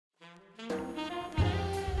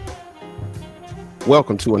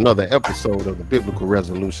Welcome to another episode of the Biblical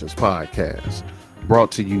Resolutions Podcast,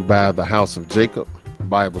 brought to you by the House of Jacob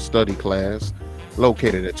Bible Study Class,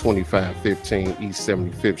 located at 2515 East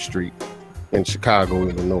 75th Street in Chicago,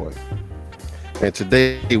 Illinois. And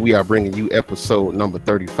today we are bringing you episode number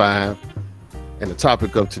 35. And the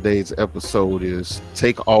topic of today's episode is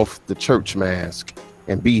Take Off the Church Mask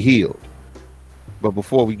and Be Healed. But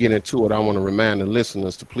before we get into it, I want to remind the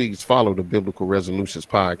listeners to please follow the Biblical Resolutions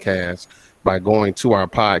Podcast by going to our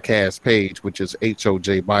podcast page, which is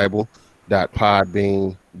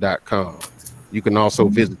hojbible.podbean.com. You can also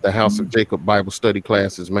visit the House of Jacob Bible Study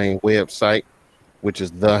Class's main website, which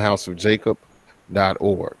is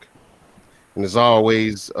thehouseofjacob.org. And as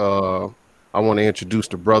always, I want to introduce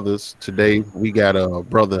the brothers today. We got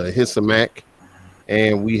brother Ahisamak,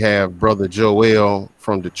 and we have brother Joel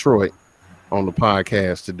from Detroit on the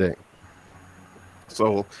podcast today.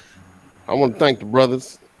 So I want to thank the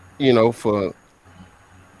brothers, for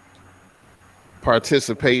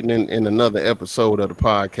participating in another episode of the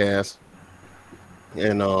podcast.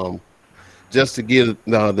 And just to give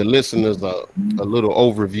the listeners a little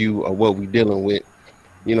overview of what we're dealing with,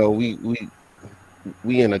 we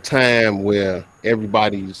in a time where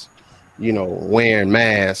everybody's, wearing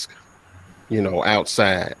masks,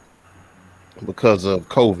 outside because of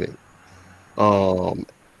COVID. And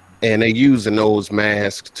they're using those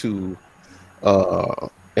masks to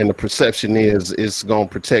and the perception is it's going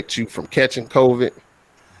to protect you from catching COVID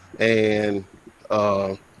and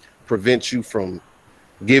prevent you from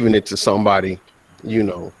giving it to somebody,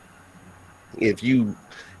 if you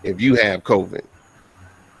have COVID.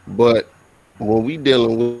 But when we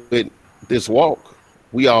dealing with this walk,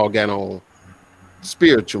 we all got on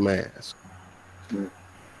spiritual masks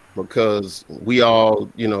because we all,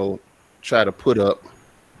 try to put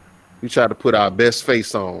our best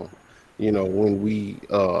face on, when we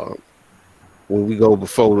go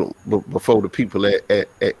before the people at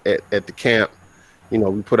the camp.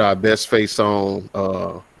 We put our best face on.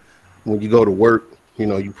 When you go to work,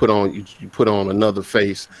 you put on another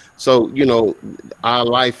face. So our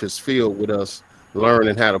life is filled with us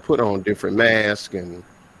learning how to put on different masks and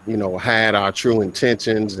hide our true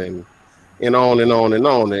intentions and on and on and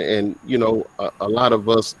on. And a lot of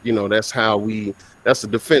us, that's a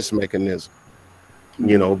defense mechanism.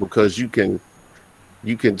 Because you can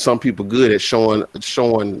some people good at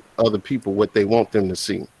showing other people what they want them to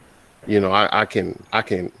see. I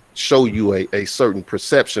can show you a certain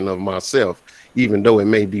perception of myself, even though it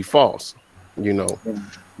may be false,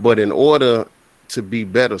 but in order to be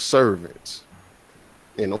better servants,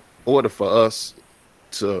 in order for us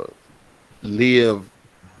to live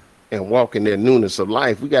and walk in their newness of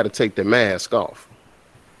life, we got to take the mask off,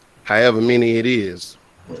 however many it is.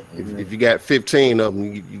 If you got 15 of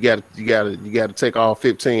them, you got to take all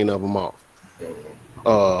 15 of them off,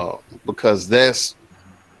 because that's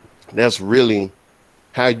really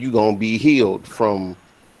how you gonna be healed from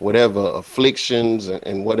whatever afflictions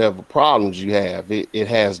and whatever problems you have. It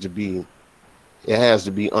has to be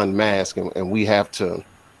unmasked, and we have to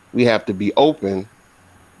be open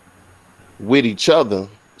with each other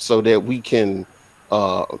so that we can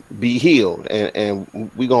be healed. And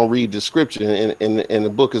we're gonna read the scripture, and the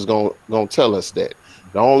book is gonna tell us that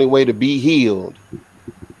the only way to be healed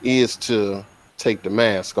is to take the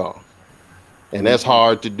mask off. And that's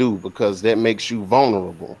hard to do because that makes you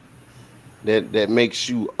vulnerable. That makes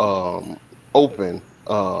you open,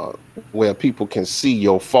 where people can see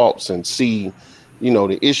your faults and see,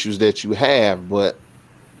 the issues that you have. But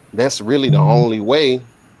that's really the only way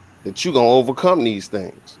that you're gonna overcome these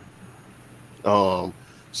things. So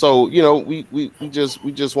we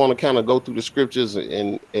just want to kind of go through the scriptures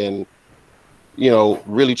and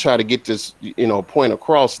really try to get this point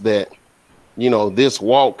across that this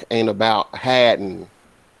walk ain't about hiding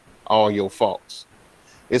all your faults.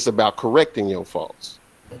 It's about correcting your faults.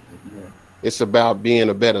 It's about being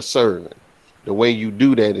a better servant. The way you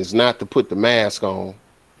do that is not to put the mask on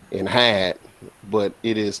and hide, but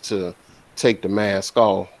it is to take the mask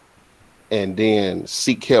off and then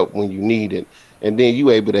seek help when you need it. And then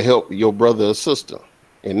you able to help your brother or sister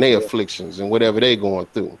in their afflictions and whatever they're going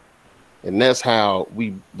through. And that's how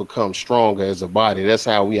we become stronger as a body. That's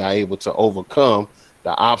how we are able to overcome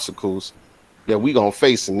the obstacles that we gonna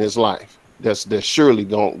face in this life. That's surely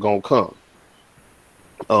gonna come.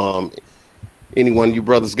 Any one of you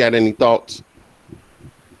brothers got any thoughts?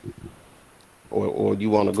 Or you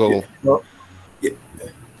want to go?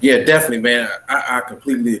 Yeah, definitely, man. I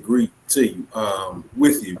completely agree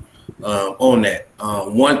with you on that.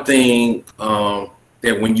 One thing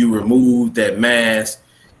that when you remove that mask,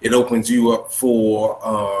 it opens you up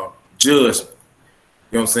for judgment.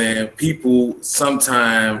 You know what I'm saying? People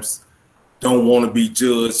sometimes don't want to be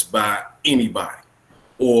judged by anybody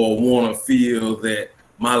or want to feel that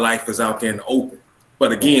my life is out there in the open.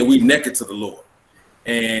 But again, we naked to the Lord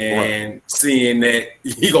and seeing that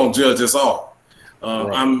He gonna judge us all.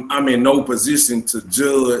 I'm in no position to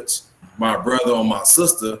judge my brother or my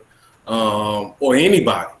sister or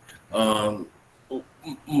anybody. My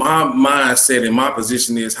mindset and my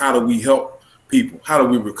position is, how do we help people? How do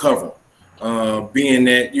we recover? Being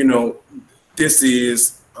that, you know, this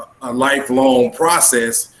is a lifelong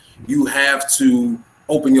process, you have to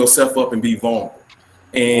open yourself up and be vulnerable.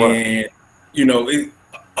 And, you know,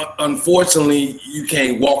 unfortunately, you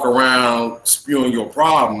can't walk around spewing your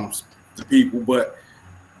problems to people, but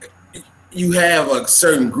you have a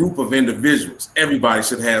certain group of individuals. Everybody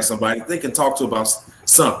should have somebody they can talk to about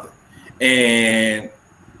something. And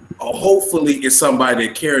hopefully it's somebody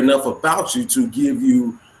that care enough about you to give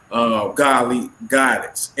you godly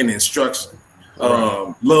guidance and instruction.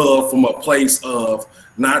 Love from a place of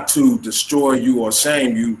not to destroy you or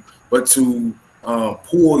shame you, but to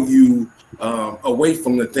pull you away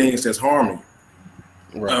from the things that's harming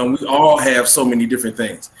you. We all have so many different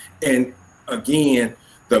things. And again,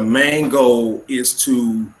 the main goal is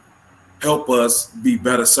to help us be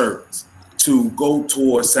better servants, to go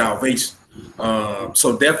towards salvation.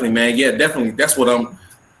 So definitely, man, yeah, definitely. That's what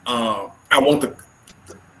I want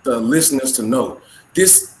the listeners to know.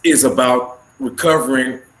 This is about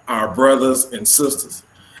recovering our brothers and sisters.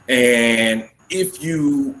 And if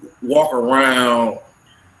you walk around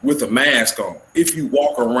with a mask on, if you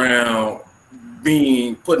walk around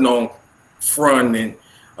putting on front and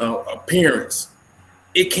appearance,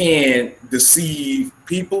 it can deceive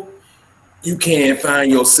people. You can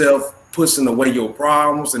find yourself pushing away your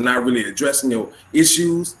problems and not really addressing your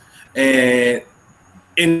issues. And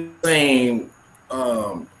in the same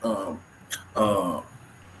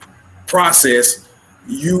process,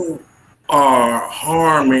 you are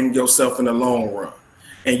harming yourself in the long run,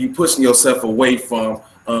 and you pushing yourself away from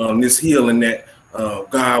this healing that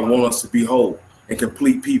God wants us to be whole and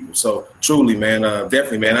complete people. So truly, man,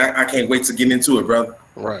 definitely, man, I can't wait to get into it, brother.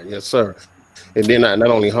 Right. Yes, sir. And then not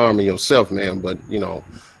only harming yourself, man, but, you know,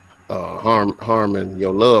 harming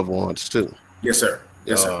your loved ones too. Yes, sir.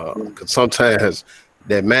 Yes, sir. Because sometimes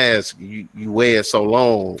that mask, you wear it so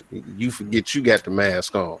long, you forget you got the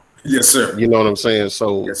mask on. Yes, sir. You know what I'm saying?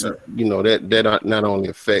 So, yes, sir. You know, that not only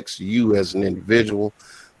affects you as an individual,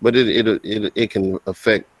 but it can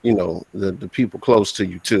affect, you know, the people close to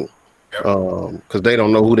you too. Because they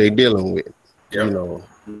don't know who they dealing with. You know,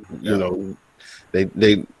 you know, they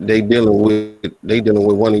dealing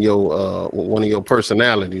with one of your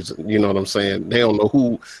personalities. You know what I'm saying? They don't know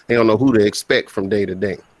who to expect from day to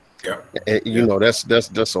day. And, you know,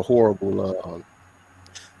 that's a horrible.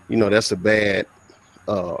 You know, that's a bad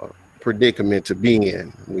predicament to be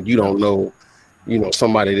in when you don't know, you know,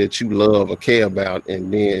 somebody that you love or care about,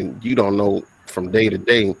 and then you don't know from day to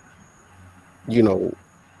day, you know,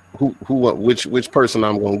 which person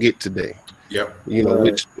I'm gonna get today. You know,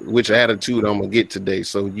 which attitude I'm gonna get today.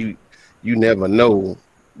 So you never know,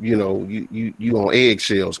 you know, you on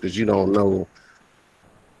eggshells because you don't know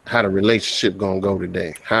how the relationship gonna go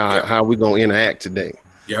today, how we gonna interact today.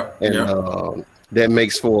 And that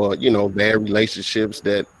makes for, you know, bad relationships,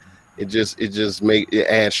 that it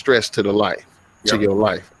adds stress to the life, to your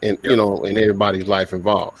life, and you know, and everybody's life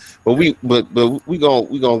involved. But we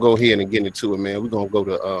gonna go ahead and get into it, man. We're gonna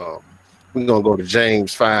go to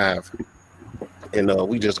James 5, and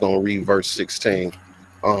we just gonna read verse 16.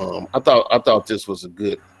 I thought this was a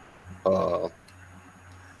good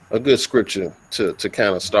scripture to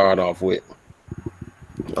kind of start off with,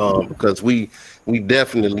 because we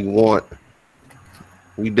definitely want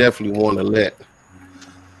to let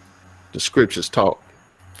the scriptures talk,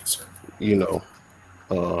 you know,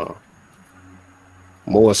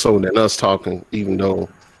 more so than us talking, even though,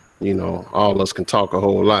 you know, all of us can talk a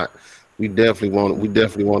whole lot. We definitely want to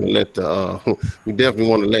let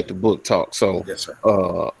the book talk. So, yes, sir.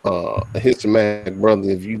 Histomatic brother,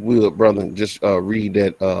 if you will, brother, just read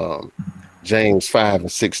that James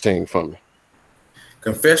 5:16 for me.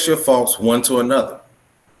 Confess your faults one to another,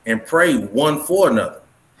 and pray one for another,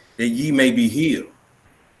 that ye may be healed.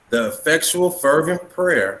 The effectual fervent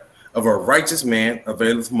prayer of a righteous man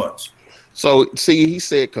availeth much. So see, he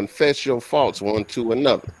said, confess your faults one to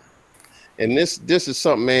another. And this is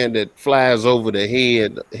something, man, that flies over the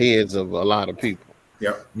heads of a lot of people.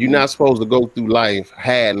 You're not supposed to go through life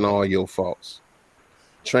hiding all your faults,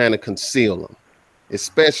 trying to conceal them,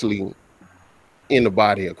 especially in the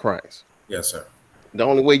body of Christ. Yes, sir. The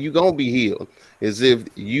only way you're going to be healed is if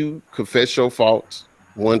you confess your faults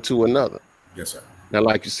one to another. Yes, sir. Now,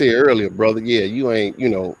 like you said earlier, brother, yeah, you ain't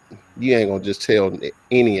gonna just tell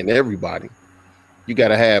any and everybody. You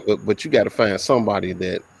gotta have, but you gotta find somebody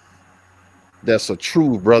that's a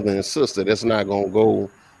true brother and sister that's not gonna go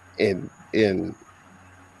and and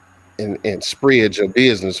and spread your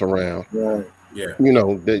business around. Right. Yeah.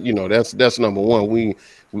 That's number one.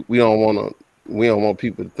 We don't want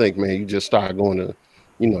people to think, man, you just start going to,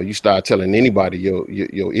 you start telling anybody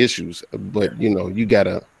your issues. But you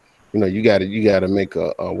gotta make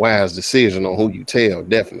a wise decision on who you tell,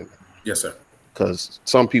 definitely. Yes, sir. Because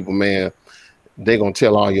some people, man, they gonna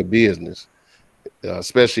tell all your business,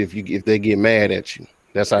 especially if they get mad at you.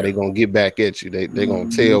 That's how they gonna get back at you. They gonna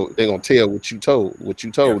tell what you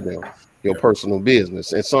told them, your personal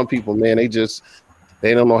business. And some people, man, they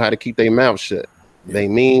don't know how to keep their mouth shut. They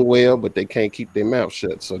mean well, but they can't keep their mouth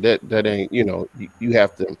shut. So that ain't, you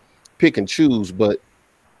have to pick and choose, but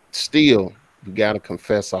still you gotta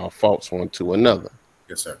confess our faults one to another.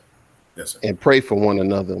 Yes, sir. Yes, sir. And pray for one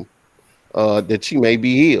another, that you may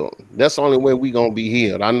be healed. That's the only way we gonna be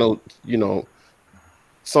healed. I know,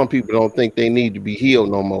 some people don't think they need to be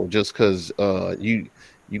healed no more just because you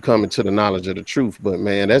come into the knowledge of the truth. But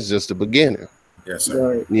man, that's just the beginning. Yes,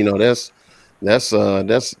 sir. Right.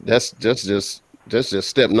 That's just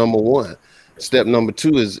step number one. Step number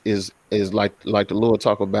two is like the Lord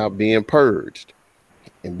talk about being purged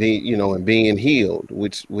and being healed,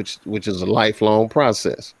 which is a lifelong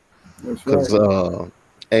process. That's Because right.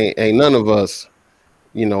 ain't none of us,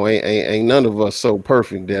 ain't none of us so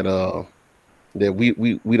perfect that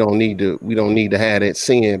we don't need to have that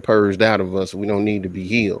sin purged out of us. We don't need to be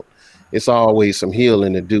healed. It's always some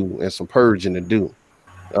healing to do and some purging to do.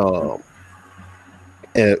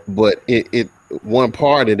 But it one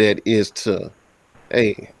part of that is to,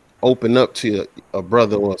 hey, open up to a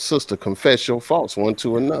brother or a sister, confess your faults one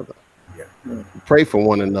to another. Yeah. Pray for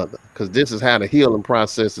one another, because this is how the healing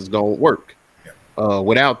process is gonna work.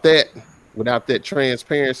 Without that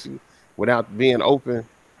transparency, without being open,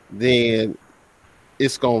 then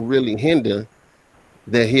it's gonna really hinder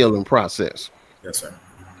the healing process. Yes, sir.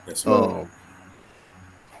 Yes, sir.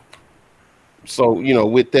 So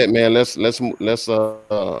with that, man, let's unless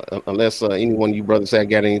anyone of you brothers have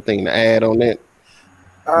got anything to add on that,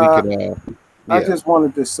 we could. I just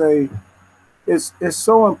wanted to say it's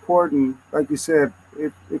so important, like you said,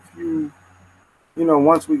 if you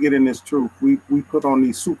once we get in this truth, we put on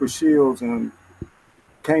these super shields and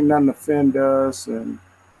can't nothing offend us. And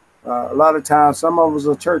a lot of times some of us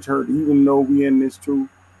are church hurt even though we in this truth.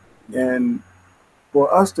 And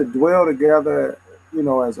for us to dwell together,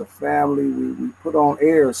 as a family, we put on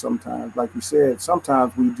airs sometimes. Like you said,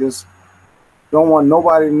 sometimes we just don't want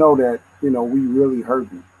nobody to know that, we really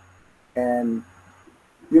hurting. And,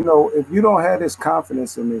 if you don't have this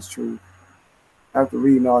confidence in this truth after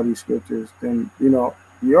reading all these scriptures, then,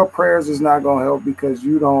 your prayers is not going to help because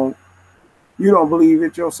you don't believe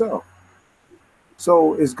it yourself.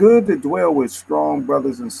 So it's good to dwell with strong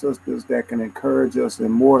brothers and sisters that can encourage us in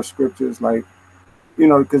more scriptures, like,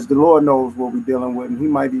 because the Lord knows what we're dealing with, and he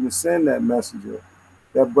might even send that messenger,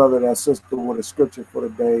 that brother, that sister with a scripture for the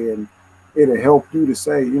day, and it'll help you to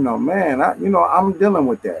say, man, I'm dealing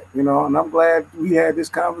with that, and I'm glad we had this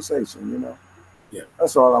conversation, Yeah.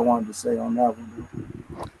 That's all I wanted to say on that one.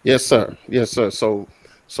 Yes, sir. Yes, sir. So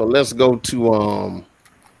let's go to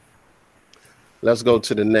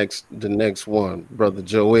the next one, Brother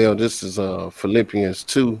Joel. This is Philippians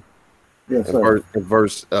 2, Yes, sir.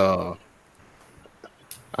 verse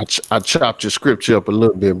I chopped your scripture up a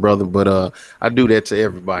little bit, brother, but I do that to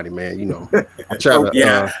everybody, man. I try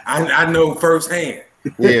to. I know firsthand.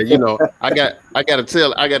 Yeah, I gotta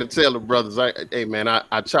tell the brothers, hey man,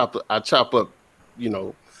 I chop up, I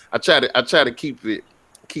try to keep the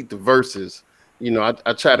verses.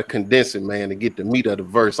 I try to condense it, man, to get the meat of the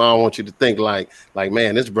verse. I don't want you to think like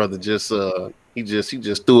man, this brother just he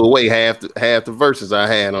just threw away half the verses I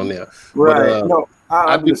had on there. Right. But,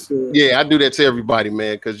 I understood. I do that to everybody,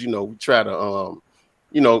 man, because we try to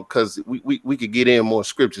because we could get in more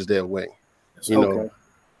scriptures that way. Okay.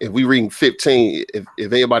 If we reading 15, if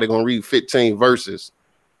everybody gonna read 15 verses,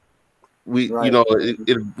 we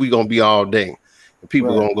we gonna be all day. And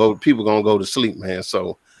people gonna go to sleep, man.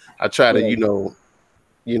 So I try to hit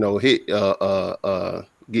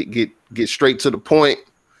get straight to the point,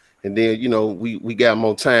 and then we got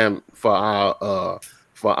more time for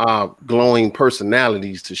our glowing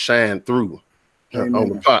personalities to shine through on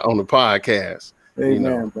the podcast.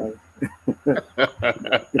 Amen, brother.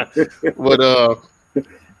 But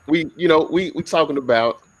we talking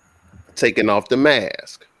about taking off the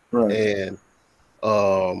mask, right. And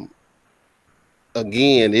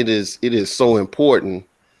again, it is so important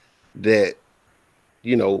that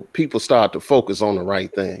people start to focus on the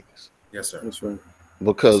right things. Yes, sir. That's right.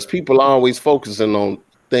 Because people are always focusing on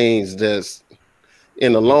things that's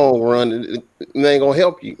in the long run, it ain't gonna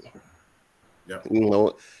help you. Yeah.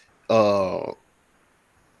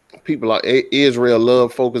 People like Israel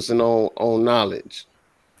love focusing on knowledge,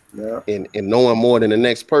 and knowing more than the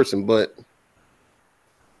next person, but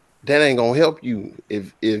that ain't gonna help you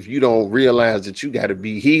if you don't realize that you got to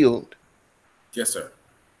be healed. Yes, sir.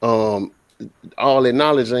 All that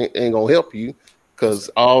knowledge ain't gonna help you, because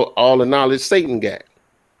all the knowledge Satan got,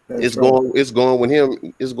 it's going with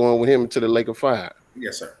him. It's going with him to the lake of fire.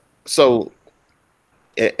 Yes, sir. So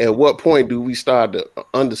at what point do we start to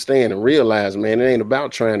understand and realize, man, it ain't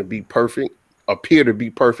about trying to be perfect, appear to be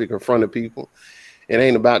perfect in front of people. It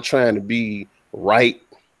ain't about trying to be right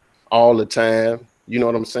all the time. You know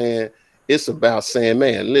what I'm saying? It's about saying,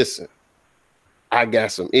 man, listen, I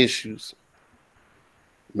got some issues.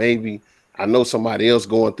 Maybe I know somebody else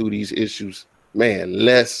going through these issues. Man,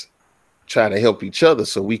 let's try to help each other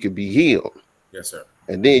so we could be healed. Yes, sir.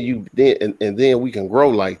 And then then we can grow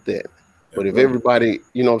like that. But if everybody,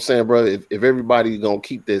 you know what I'm saying, brother, if everybody gonna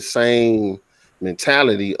keep that same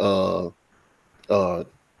mentality of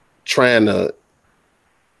trying to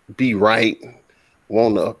be right,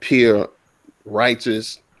 want to appear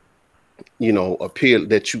righteous, appear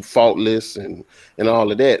that you faultless and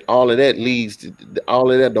all of that leads to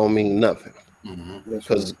all of that don't mean nothing.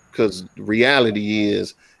 Because reality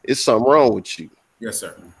is it's something wrong with you. Yes,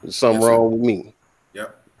 sir. There's something wrong with me.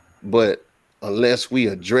 Yep. But unless we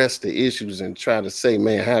address the issues and try to say,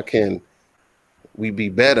 man, how can we be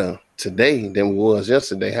better today than we was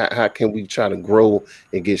yesterday? How can we try to grow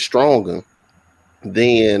and get stronger?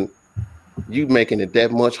 Then you making it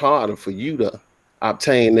that much harder for you to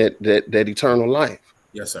obtain that eternal life.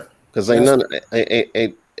 Yes, sir. Because ain't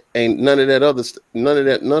none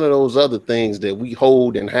of those other things that we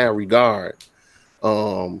hold in high regard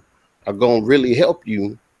are gonna really help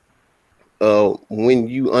you when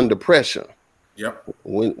you under pressure. Yep.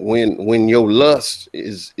 When your lust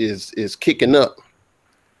is kicking up,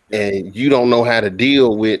 and you don't know how to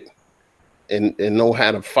deal with and know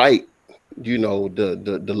how to fight,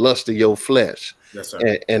 the lust of your flesh. Yes,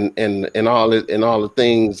 sir. And all the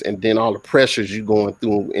things, and then all the pressures you going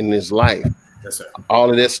through in this life. Yes, sir. All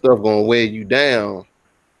of that stuff gonna wear you down.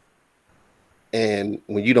 And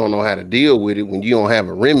when you don't know how to deal with it, when you don't have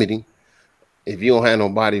a remedy, if you don't have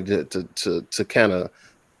nobody to kind of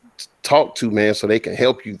talk to, man, so they can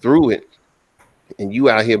help you through it, and you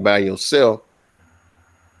out here by yourself,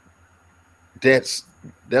 that's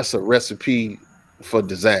a recipe for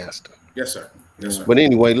disaster. Yes, sir. Yes, sir. But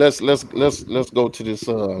anyway, let's go to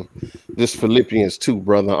this Philippians 2,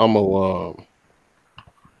 brother.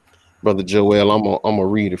 Brother Joel, I'm gonna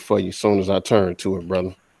read it for you as soon as I turn to it,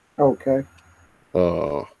 brother. Okay.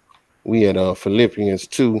 We at Philippians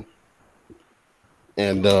 2,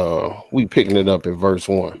 and we picking it up at verse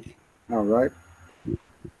 1. All right.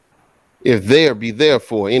 If there be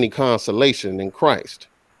therefore any consolation in Christ,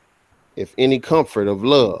 if any comfort of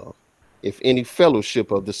love, if any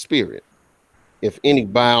fellowship of the Spirit, if any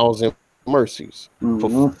bowels and mercies,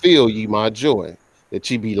 fulfill ye my joy,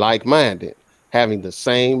 that ye be like-minded, having the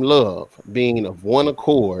same love, being of one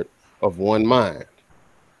accord, of one mind.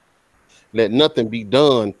 Let nothing be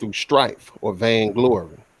done through strife or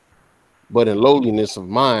vainglory, but in lowliness of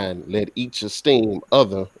mind, let each esteem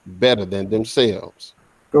other better than themselves.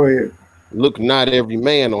 Go ahead. Look not every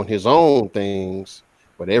man on his own things,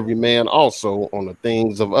 but every man also on the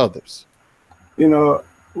things of others.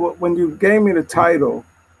 When you gave me the title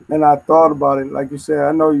and I thought about it, like you said,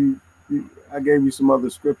 I know I gave you some other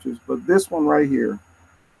scriptures, but this one right here,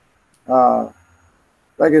 like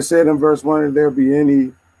I said in verse 1, if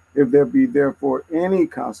there be therefore any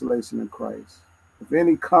consolation in Christ, if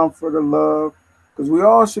any comfort or love, because we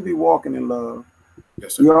all should be walking in love.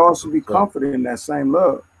 Yes, sir. We all should be comforted in that same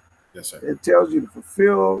love. Yes, sir. It tells you to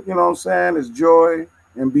fulfill, it's joy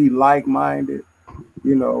and be like-minded.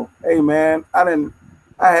 Hey man, I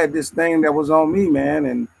had this thing that was on me, man,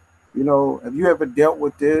 and have you ever dealt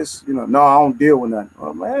with this? No, I don't deal with nothing.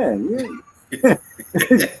 Oh man, yeah.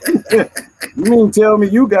 You mean tell me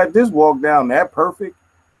you got this walk down that perfect?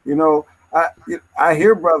 I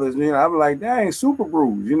hear brothers, I'm like, dang, super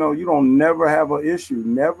bruised. You don't never have an issue.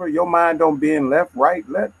 Never. Your mind don't being left, right,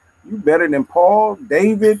 left. You better than Paul,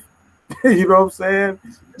 David. You know what I'm saying?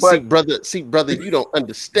 But see, brother, you don't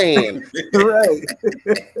understand. Right.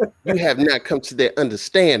 You have not come to that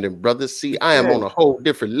understanding, brother. See, I am on a whole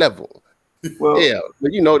different level. Well, yeah,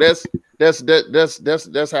 but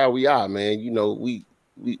that's how we are, man. We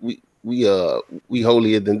we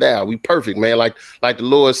holier than thou. We perfect, man. Like the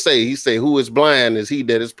Lord say, He say, "Who is blind is he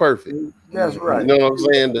that is perfect." That's right. You know what I'm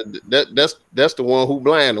saying? That's the one who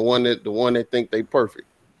blind, the one that think they perfect.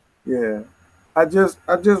 Yeah. I just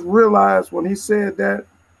realized when he said that,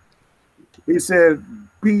 he said,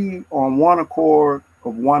 "Be on one accord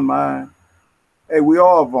of one mind." Hey, we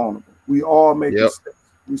all vulnerable. We all make mistakes.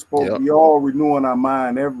 We supposed to be all renewing our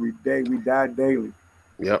mind every day. We die daily.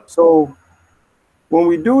 Yep. So when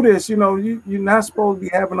we do this, you know, you're not supposed to be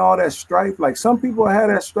having all that strife. Like some people have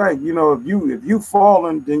that strife. You know, if you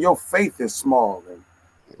fallen, then your faith is small. And,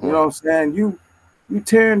 you know what I'm saying? You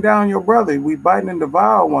tearing down your brother. We biting and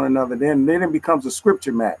devour one another. Then it becomes a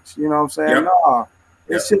scripture match. You know what I'm saying? Yep. No,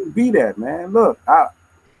 it shouldn't be that, man. Look,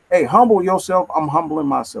 hey, humble yourself. I'm humbling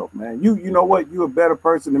myself, man. You know what? You're a better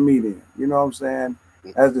person than me then. You know what I'm saying?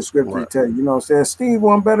 As the scripture tell you, you know what I'm saying? Steve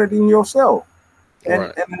wasn't better than yourself.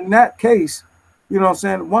 And in that case, you know what I'm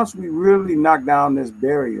saying? Once we really knock down this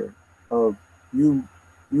barrier of you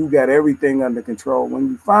got everything under control, when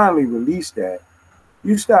you finally release that,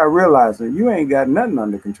 you start realizing you ain't got nothing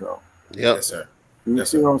under control. Yep. Yes, sir. You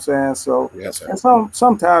see what I'm saying? So, yes, sir. And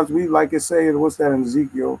sometimes we, like it say, what's that in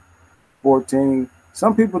Ezekiel 14?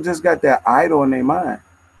 Some people just got that idol in their mind,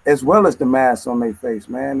 as well as the mask on their face,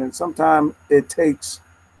 man. And sometimes it takes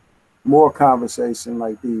more conversation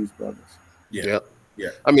like these, brothers. Yeah.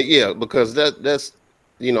 I mean, because that's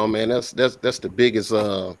you know, man, that's the biggest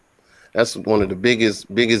that's one of the biggest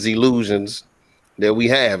illusions that we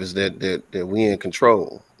have is that we in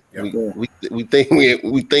control. Yep. We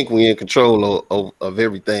think we in control of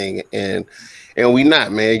everything, and we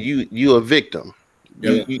not, man. You a victim.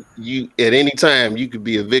 Yep. You at any time you could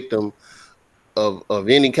be a victim of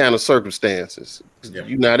any kind of circumstances. Yep.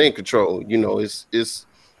 You're not in control. You know, it's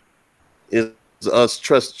us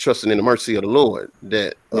trusting in the mercy of the Lord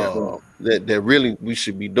that really we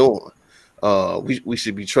should be doing. We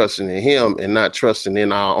should be trusting in Him and not trusting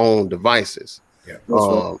in our own devices. Yeah.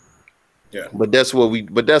 But that's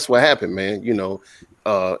what happened, man. You know,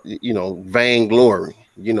 vainglory.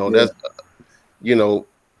 You know, that's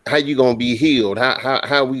how you gonna be healed?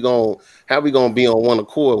 How we gonna be on one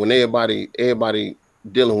accord when everybody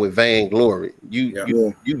dealing with vainglory?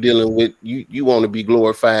 You dealing with you want to be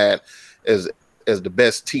glorified as the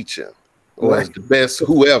best teacher or as the best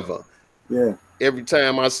whoever. Yeah. Every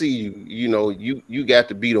time I see you, you know, you got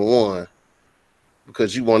to be the one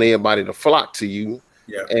because you want everybody to flock to you.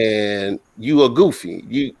 Yeah. And you are goofy.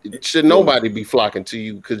 You should nobody be flocking to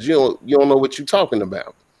you because you don't know what you're talking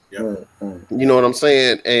about. Yeah. You know what I'm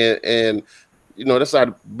saying? And you know, that's how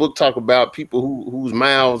the book talk about people whose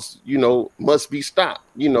mouths, you know, must be stopped.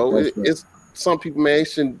 You know, it's some people, man,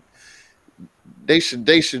 they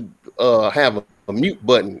should have a mute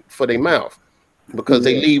button for their mouth because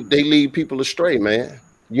they lead people astray, man.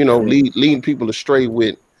 You know, leading people astray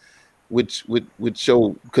with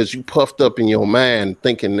your, because you puffed up in your mind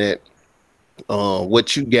thinking that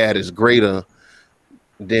what you got is greater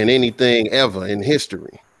than anything ever in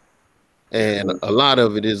history. And a lot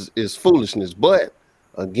of it is foolishness. But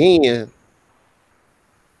again,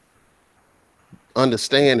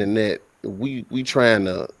 understanding that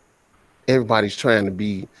everybody's trying to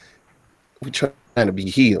be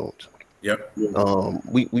healed. Yep.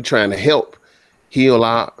 We trying to help heal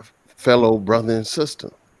our fellow brother and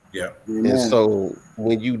sister. Yeah. And so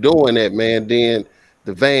when you doing that, man, then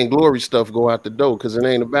the vainglory stuff go out the door because it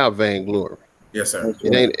ain't about vainglory. Yes, sir.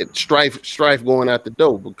 It ain't strife going out the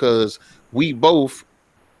door because we both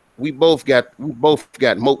got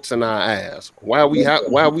moats in our eyes. How we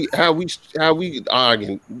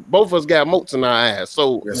arguing? Both of us got moats in our eyes.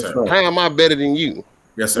 So how am I better than you?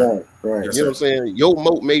 Yes, sir. Right. Yes, you know what I'm saying? Your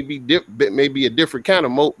moat may be a different kind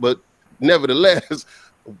of moat, but nevertheless,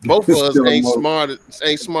 both of us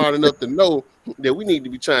ain't smart enough to know that we need to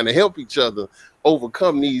be trying to help each other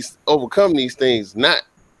overcome these things, not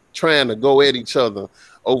trying to go at each other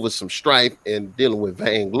over some strife and dealing with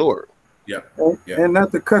vainglory. Yeah. And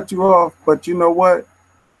not to cut you off, but you know what?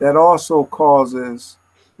 That also causes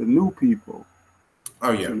the new people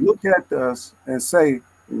to look at us and say,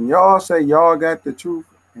 and y'all say y'all got the truth,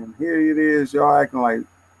 and here it is, y'all acting like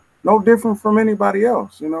no different from anybody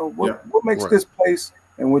else. You know, what makes this place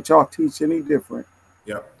and what y'all teach any different?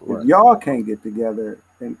 Yeah. If y'all can't get together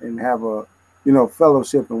and have a, you know,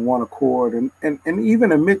 fellowship in one accord and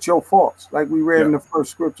even admit your faults, like we read in the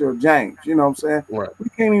first scripture of James, you know what I'm saying? Right. We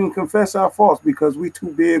can't even confess our faults because we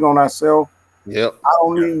too big on ourselves. Yep. I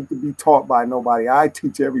don't need to be taught by nobody. I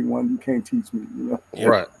teach everyone. You can't teach me, you know? Yeah.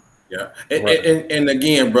 Right. Yeah. And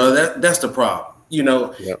again, brother, that's the problem. You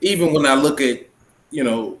know, even when I look at, you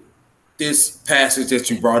know, this passage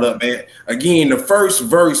that you brought up, man. Again, the first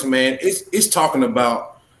verse, man, it's talking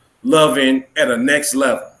about loving at a next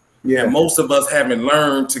level. Yeah. And most of us haven't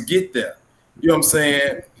learned to get there. You know what I'm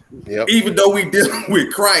saying? Yep. Even though we deal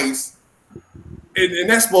with Christ, and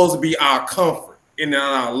that's supposed to be our comfort and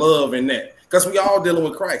our love in that. Because we all dealing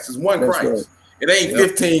with Christ. It's one Christ. Right. It ain't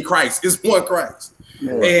 15 Christ. It's one Christ.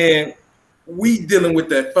 Yeah. And we dealing with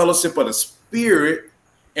that fellowship of the Spirit,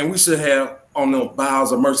 and we should have on those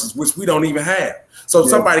bowels of mercies, which we don't even have. So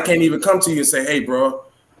somebody can't even come to you and say, hey, bro,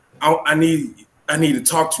 I need to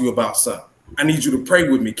talk to you about something. I need you to pray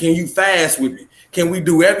with me. Can you fast with me? Can we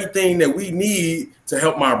do everything that we need to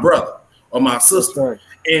help my brother or my sister? Right.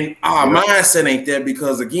 And our mindset ain't there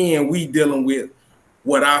because, again, we dealing with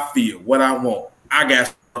what I feel, what I want. I got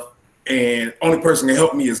stuff, and only person that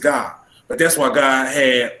help me is God. But that's why God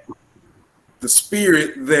had the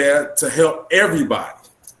Spirit there to help everybody.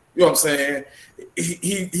 You know what I'm saying?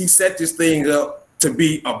 He set this thing up to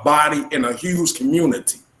be a body in a huge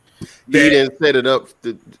community. He didn't set it up.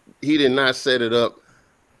 He did not set it up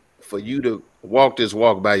for you to walk this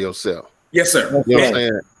walk by yourself. Yes, sir. You know what I'm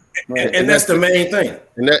saying? And that's the main thing.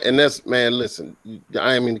 And that's man. Listen,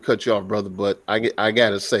 I didn't mean to cut you off, brother, but I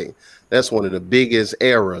gotta say that's one of the biggest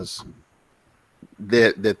errors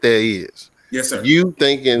that there is. Yes, sir. You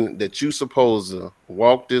thinking that you supposed to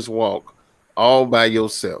walk this walk all by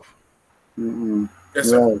yourself. Mm-hmm. Yes,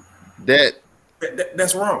 sir.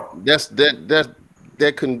 That's wrong.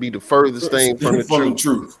 That couldn't be the furthest thing from the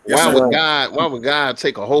truth. Yes, why would God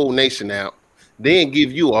take a whole nation out, then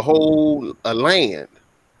give you a land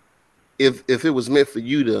if it was meant for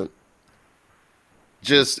you to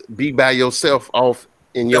just be by yourself off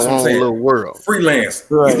in your own little world? Freelance.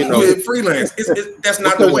 Right. You know, freelance. That's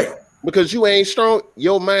not the way. Because you ain't strong,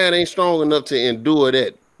 your mind ain't strong enough to endure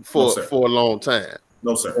that for a long time.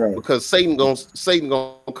 No, sir. Right. Because Satan gonna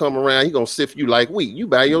come around, he gonna sift you like wheat. You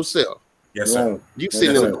by yourself. Yes, sir. You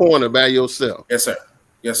sitting in the corner by yourself. Yes, sir.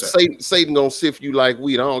 Yes, sir. Satan gonna sift you like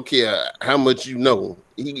wheat. I don't care how much you know.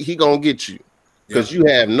 He gonna get you because you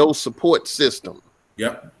have no support system.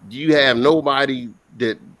 Yep. You have nobody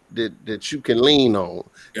that you can lean on.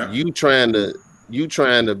 Yep. You trying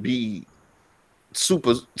to be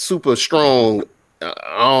super strong.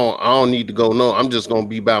 I don't need to go. No, I'm just gonna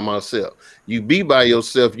be by myself. You be by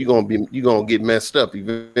yourself, you're gonna get messed up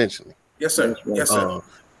eventually. Yes, sir. Yes, sir.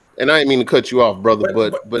 And I didn't mean to cut you off, brother,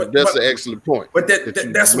 but that's an excellent point. But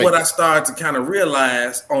that's what I started to kind of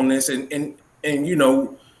realize on this, and you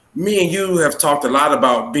know, me and you have talked a lot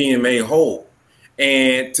about being made whole.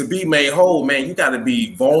 And to be made whole, man, you got to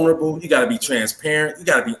be vulnerable. You got to be transparent. You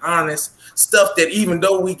got to be honest. Stuff that even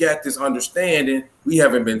though we got this understanding, we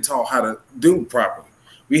haven't been taught how to do properly.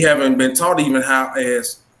 We haven't been taught even how,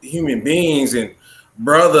 as human beings and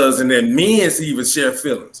brothers and then men, to even share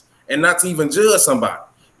feelings and not to even judge somebody.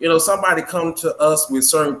 You know, somebody come to us with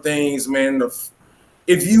certain things, man.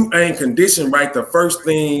 If you ain't conditioned right, the first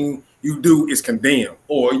thing you do is condemn,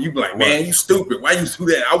 or you be like, man, you stupid. Why you do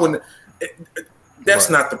that? I wouldn't.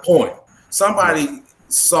 That's not the point. Somebody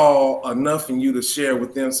saw enough in you to share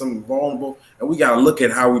with them something vulnerable, and we got to look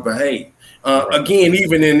at how we behave. Again,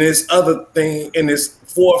 even in this other thing, in this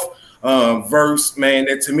fourth verse, man,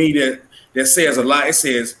 that to me that says a lot. It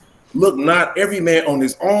says, look not every man on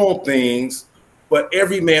his own things, but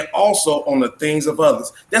every man also on the things of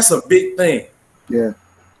others. That's a big thing. Yeah.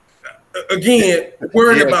 Again,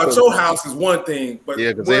 worrying about your house is one thing, but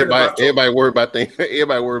because everybody worry about things.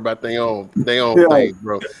 Everybody worry about their own things,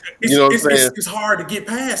 bro. You know what I'm saying? It's hard to get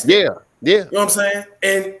past. Yeah. You know what I'm saying?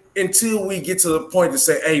 And until we get to the point to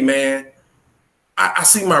say, "Hey, man, I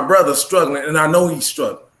see my brother struggling, and I know he's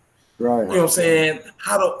struggling." Right. You know what I'm saying?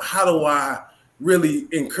 How do I really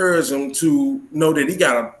encourage him to know that he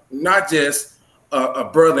got not just a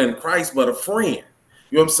brother in Christ, but a friend?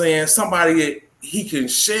 You know what I'm saying? Somebody that he can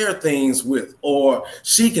share things with, or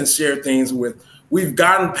she can share things with. We've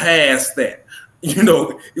gotten past that. You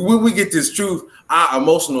know, when we get this truth, our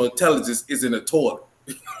emotional intelligence is in the toilet.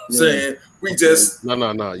 Saying we just no,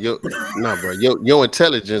 bro. Your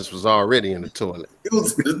intelligence was already in the toilet. It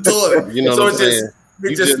was in the toilet. You know so what I'm saying?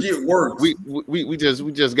 It just get worse. We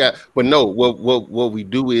just got. But no, what we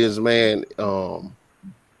do is, man,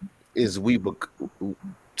 is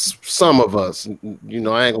some of us, you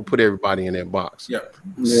know, I ain't gonna put everybody in that box. Yeah.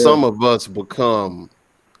 Some of us become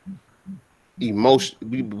we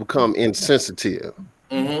become insensitive.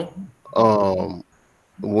 Mm-hmm.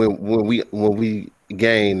 When we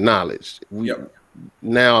gain knowledge.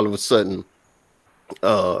 Now all of a sudden,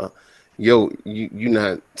 you're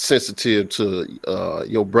not sensitive to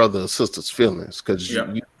your brother or sister's feelings because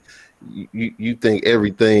you think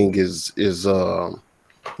everything is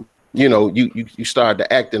you know, you start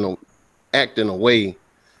to act in a way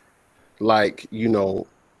like, you know,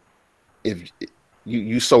 if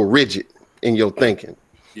you so rigid in your thinking.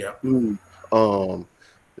 Yeah.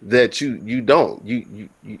 That you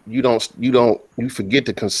forget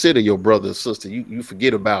to consider your brother or sister. You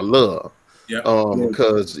forget about love. Yeah.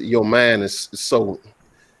 Because your mind is so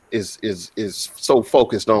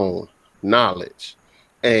focused on knowledge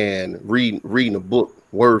and reading a book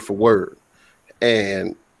word for word.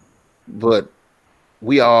 But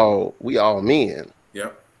we all men. Yeah.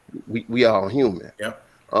 We all human. Yeah.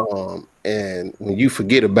 And when you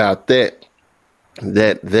forget about that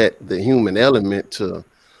the human element to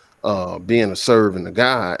being a servant of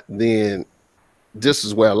God, then this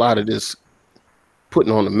is where a lot of this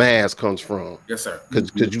putting on the mask comes from. Yes, sir.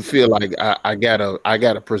 Because you feel like I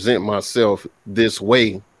gotta present myself this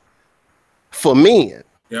way for men.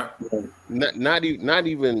 Yeah. Not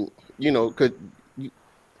even, you know, because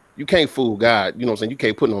you can't fool God. You know what I'm saying? You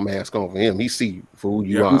can't put no mask on for him. He see you for who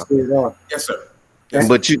you are. Yes, sir.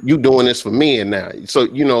 But you doing this for men now. So,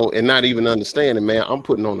 you know, and not even understanding, man, I'm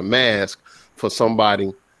putting on a mask for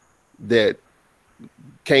somebody that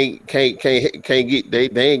can't get, they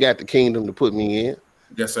ain't got the kingdom to put me in.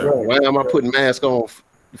 Yes, sir. Why am I putting mask on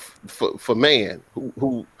for man?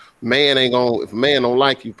 Who man ain't gonna, if man don't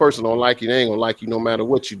like you, person don't like you, they ain't gonna like you no matter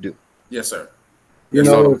what you do. Yes, sir. You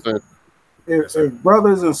know what I'm saying? If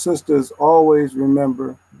brothers and sisters always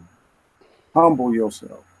remember, humble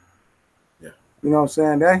yourself. Yeah. You know what I'm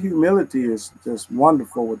saying? That humility is just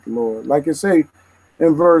wonderful with the Lord. Like it say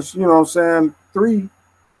in verse, you know what I'm saying, 3,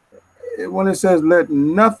 when it says, let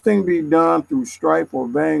nothing be done through strife or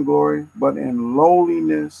vainglory, but in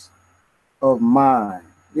lowliness of mind.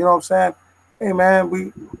 You know what I'm saying? Hey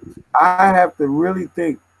man, I have to really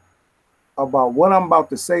think about what I'm about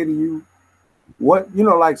to say to you. What, you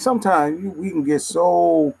know, like sometimes we can get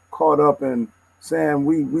so caught up in saying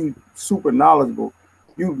we super knowledgeable.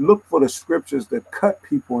 You look for the scriptures that cut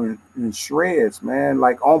people in shreds, man,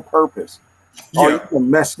 like on purpose. Yeah. Oh, you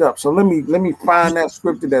messed up. So let me find that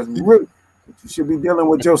scripture that's really, you should be dealing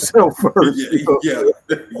with yourself first. Yeah.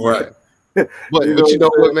 Right. But you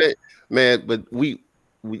know what, man, but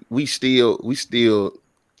we still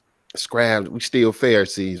scribes, we still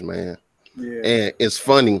Pharisees, man. Yeah. And it's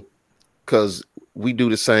funny because we do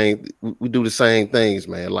the same things,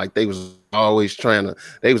 man. Like they was always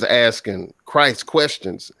they was asking Christ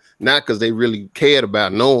questions, not because they really cared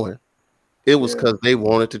about knowing. It was because they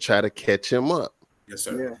wanted to try to catch him up. Yes,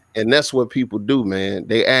 sir. Yeah. And that's what people do, man.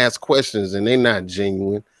 They ask questions and they're not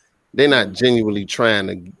genuine. They're not genuinely trying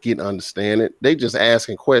to get understanding. They just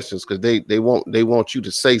asking questions because they want you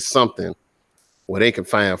to say something where they can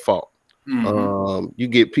find fault. Mm-hmm. You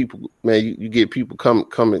get people, man. You get people coming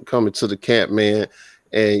to the camp, man,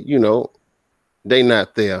 and you know they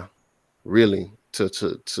not there really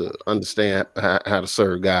to understand how to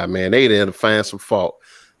serve God, man. They there to find some fault,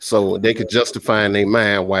 so they could justify in their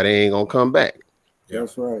mind why they ain't gonna come back.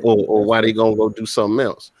 That's right. Or why they gonna go do something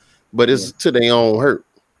else. But it's to their own hurt.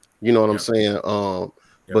 You know what I'm saying?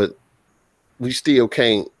 But we still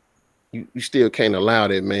can't. You still can't allow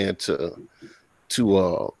that, man, to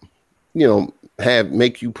you know,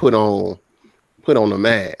 make you put on a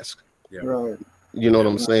mask. Yeah. Right. You know what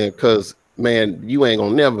I'm saying? Because man, you ain't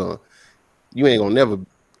gonna never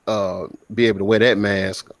be able to wear that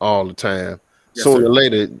mask all the time. Yes, Sooner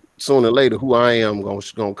or later, who I am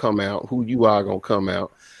gonna come out, who you are gonna come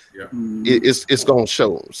out. Yeah. It's gonna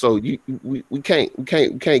show. So we can't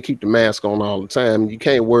keep the mask on all the time. You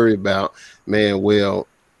can't worry about, man, well,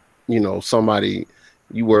 you know,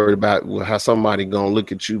 you worried about how somebody gonna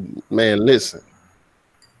look at you. Man, listen,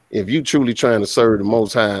 if you truly trying to serve the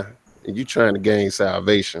Most High and you trying to gain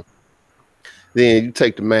salvation, then you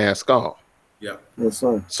take the mask off. Yeah. Yes,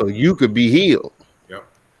 sir. So you could be healed. Yeah.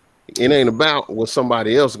 It ain't about what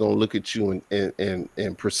somebody else gonna look at you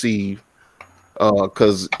and perceive.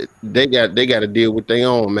 Because they got to deal with their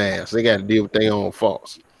own mask. They got to deal with their own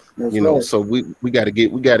faults. That's you know, right. so we got to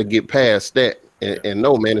get past that and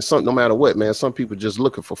no, man, it's something. No matter what, man, some people just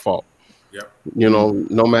looking for fault. Yeah. You know,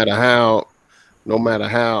 no matter how,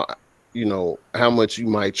 you know, how much you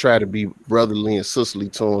might try to be brotherly and sisterly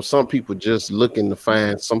to them, some people just looking to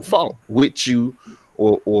find some fault with you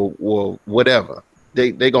or whatever.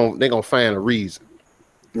 They gonna find a reason.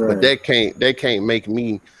 Right. But that can't make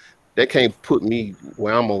me. That can't put me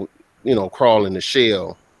where I'm gonna, you know, crawl in the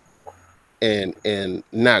shell and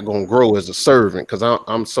not gonna grow as a servant because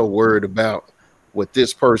I'm so worried about what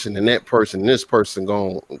this person and that person and this person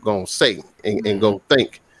gonna say and go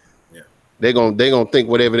think. Yeah. They're gonna think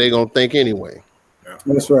whatever they're gonna think anyway.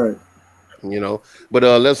 That's right. you know. But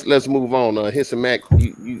let's move on. Hiss and Mac,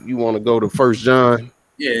 you want to go to First John?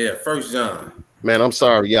 Yeah. First John. Man, I'm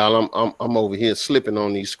sorry, y'all. I'm over here slipping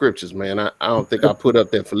on these scriptures, man. I don't think I put up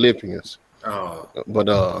that Philippians. But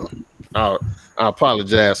I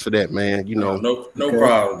apologize for that, man. You know, no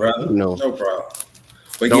problem, brother. You know, no problem.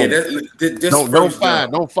 But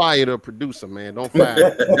don't fire the producer, man. Don't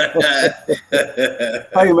fire.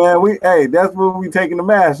 Hey, man, that's what we taking the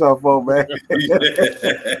mask off for, man.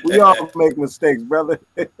 We all make mistakes, brother.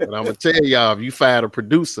 But I'm gonna tell y'all, if you fire the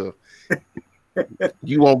producer,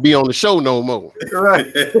 you won't be on the show no more. Right.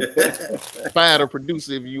 Fire the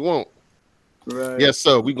producer if you want. Right. Yes,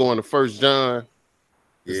 sir. We going to First John.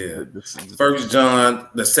 Yeah. First John,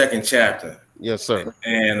 the 2nd chapter. Yes, sir.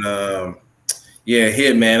 And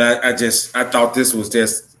here, man. I thought this was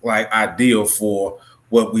just like ideal for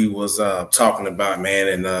what we was talking about,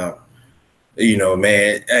 man. And you know,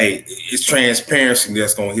 man, hey, it's transparency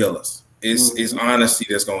that's gonna heal us. It's honesty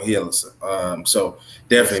that's gonna heal us. So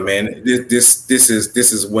definitely, man, this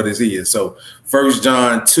is what it is. So First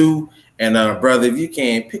John 2, and brother, if you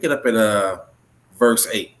can pick it up at verse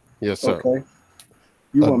 8. Yes, sir. Okay.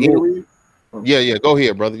 You want me to read it? Yeah. Go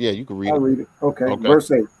ahead, brother. Yeah, you can read it. I'll read it. Okay.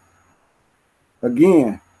 Verse 8.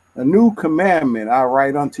 Again, a new commandment I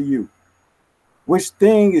write unto you, which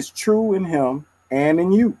thing is true in him and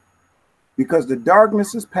in you, because the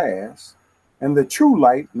darkness is past, and the true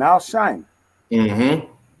light now shineth. Mm-hmm.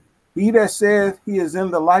 He that saith he is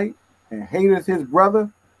in the light and hateth his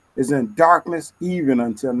brother is in darkness even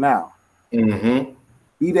until now. Mm-hmm.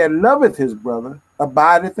 He that loveth his brother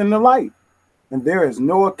abideth in the light, and there is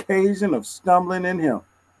no occasion of stumbling in him.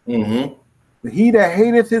 Mm-hmm. But he that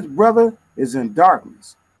hateth his brother is in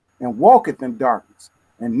darkness, and walketh in darkness,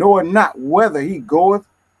 and knoweth not whither he goeth,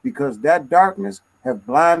 because that darkness hath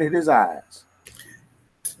blinded his eyes.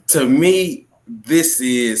 To me, this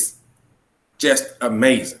is just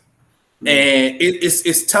amazing. And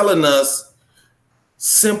it's telling us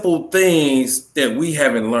simple things that we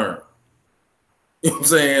haven't learned. You know what I'm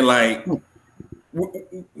saying? Like,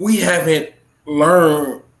 we haven't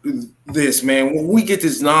learned this, man. When we get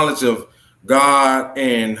this knowledge of God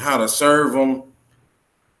and how to serve him,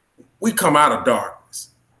 we come out of darkness.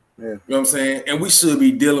 Yeah. You know what I'm saying? And we should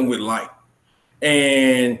be dealing with light.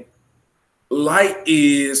 And light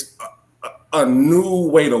is a new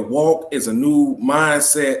way to walk, is a new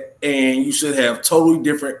mindset, and you should have totally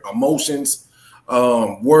different emotions,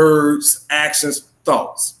 words, actions,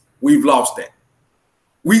 thoughts. We've lost that.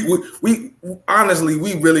 We honestly,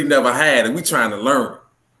 we really never had it. We trying to learn it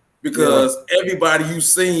because everybody you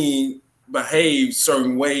seen behave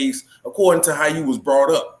certain ways according to how you was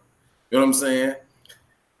brought up. You know what I'm saying?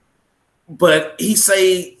 But he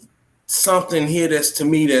say something here that's, to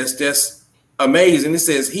me, that's just amazing. It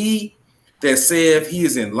says, he that saith he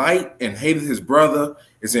is in light and hated his brother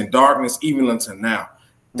is in darkness even until now.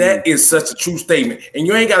 That is such a true statement. And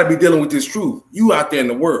you ain't got to be dealing with this truth. You out there in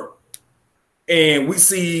the world. And we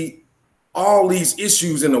see all these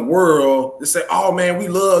issues in the world that say, oh man, we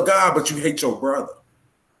love God, but you hate your brother.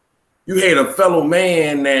 You hate a fellow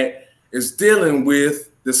man that is dealing with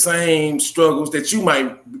the same struggles that you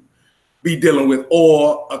might be dealing with,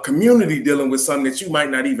 or a community dealing with something that you might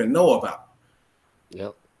not even know about.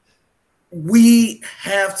 Yep. We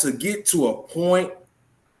have to get to a point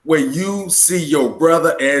where you see your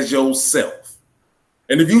brother as yourself.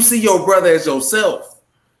 And if you see your brother as yourself,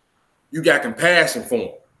 you got compassion for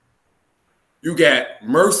him. You got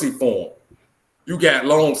mercy for him. You got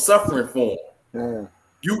long suffering for him. Yeah.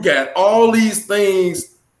 You got all these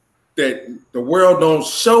things that the world don't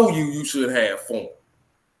show you you should have for him.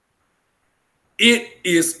 It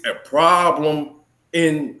is a problem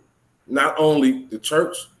in not only the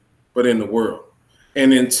church, but in the world.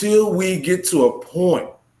 And until we get to a point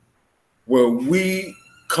where we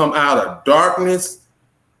come out of darkness,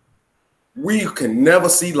 we can never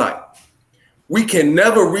see light. We can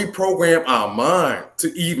never reprogram our mind to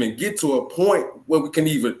even get to a point where we can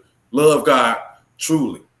even love God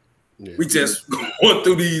truly. Yeah. We just going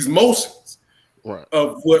through these motions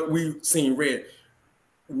of what we've seen read.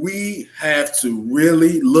 We have to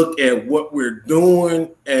really look at what we're doing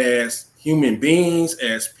as human beings,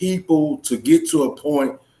 as people, to get to a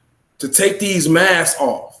point to take these masks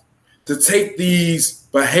off, to take these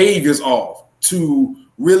behaviors off, to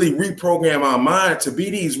really reprogram our mind to be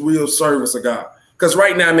these real servants of God. Because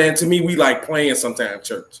right now, man, to me, we like playing sometimes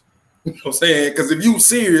church. You know what I'm saying? Because if you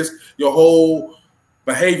serious, your whole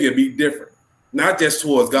behavior be different. Not just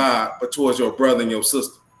towards God, but towards your brother and your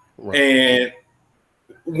sister. Right. And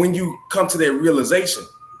when you come to that realization,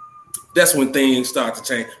 that's when things start to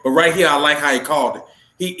change. But right here, I like how he called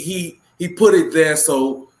it. He put it there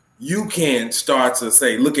so you can start to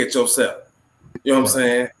say, look at yourself. You know what I'm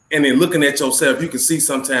saying? And then looking at yourself, you can see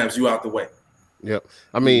sometimes you out the way. Yep.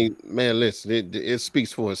 I mean, man, listen, it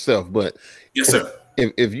speaks for itself. But yes, sir.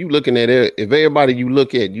 If you looking at it, if everybody you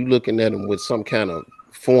looking at them with some kind of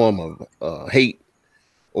form of hate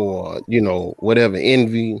or whatever,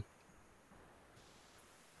 envy,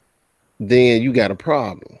 then you got a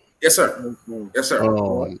problem. Yes, sir. Yes,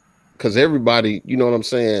 sir. Because everybody, you know what I'm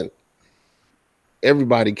saying,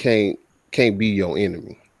 everybody can't be your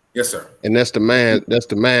enemy. Yes, sir. And that's the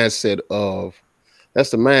mindset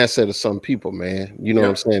of some people, man. You know what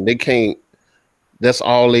I'm saying? They can't, that's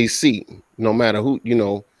all they see. No matter who,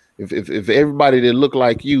 if everybody that look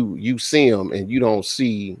like you see them and you don't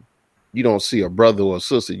see a brother or a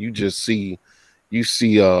sister, you see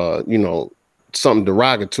something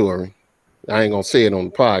derogatory. I ain't gonna say it on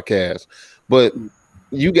the podcast, but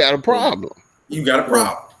you got a problem. You got a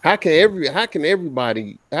problem. How can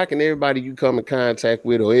everybody you come in contact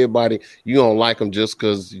with, or everybody you don't like them just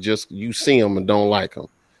because you see them and don't like them?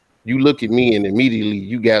 You look at me and immediately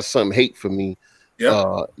you got some hate for me.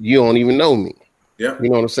 Yeah. You don't even know me. Yeah. You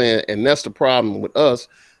know what I'm saying? And that's the problem with us.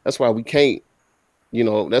 That's why we can't.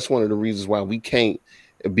 That's one of the reasons why we can't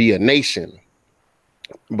be a nation,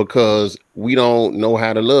 because we don't know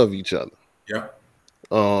how to love each other. Yeah.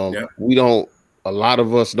 We don't. A lot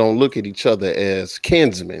of us don't look at each other as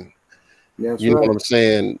kinsmen. Yes, you know what I'm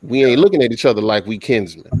saying? We ain't looking at each other like we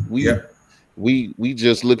kinsmen. We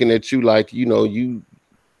just looking at you like you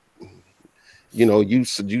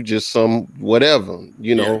just some whatever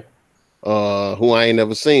who I ain't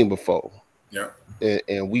never seen before. Yeah.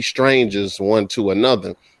 And we strangers one to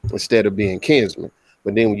another instead of being kinsmen.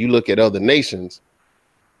 But then when you look at other nations,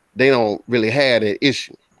 they don't really have that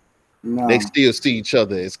issue. No. They still see each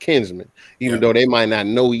other as kinsmen, even though they might not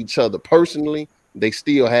know each other personally. They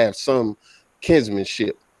still have some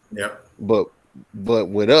kinsmanship. Yeah. But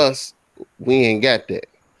with us, we ain't got that.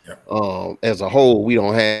 Yeah. As a whole, we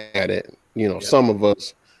don't have that. Some of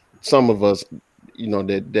us,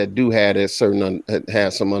 that do have that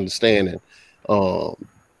have some understanding.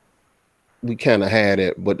 We kind of had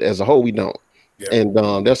it, but as a whole, we don't. Yeah.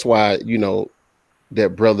 And that's why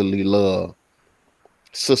that brotherly love,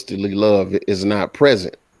 sisterly love is not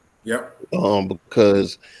present.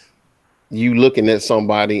 Because you looking at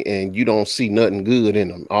somebody and you don't see nothing good in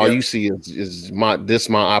them. All you see is my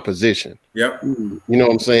opposition. You know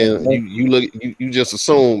what I'm saying? You just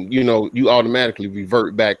assume, you automatically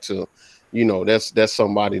revert back to, that's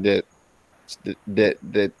somebody that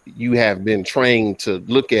you have been trained to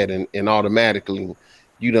look at and automatically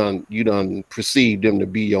you done perceive them to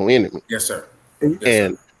be your enemy. Yes, sir.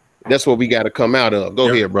 And that's what we got to come out of.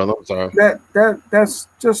 Go ahead, brother. I'm sorry. That's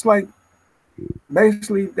just like,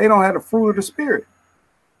 basically they don't have the fruit of the spirit.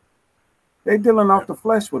 They dealing off the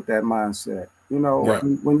flesh with that mindset.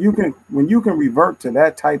 When you can revert to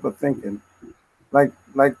that type of thinking, like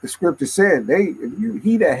the scripture said,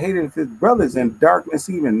 he that hated his brothers in darkness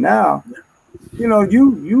even now,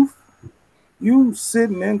 you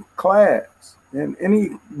sitting in class in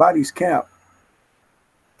anybody's camp,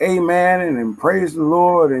 amen, and praise the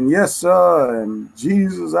Lord, and yes, sir, and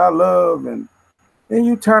Jesus I love, and then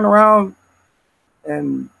you turn around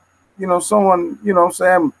and someone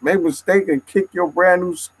say I made a mistake and kick your brand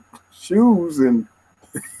new shoes, and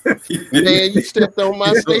man, you stepped on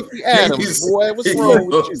my Stacey Adams, boy. What's wrong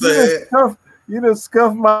with you? You just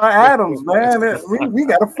scuffed my Adams, man. We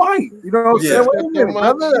got to fight. You know what I'm saying?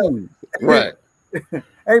 Brother. Right.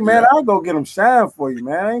 Hey, man, I'll go get them shine for you,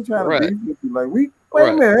 man. I ain't trying to beef with you. Like, wait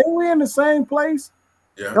a minute, ain't we in the same place?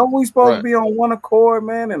 Yeah. Don't we supposed to be on one accord,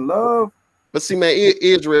 man, and love? But see, man,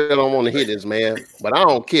 Israel don't want to hear this, man. But I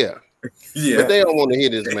don't care. But they don't want to hear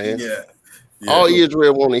this, man. All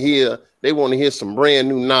Israel want to hear, they want to hear some brand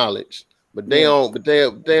new knowledge. But they don't. But they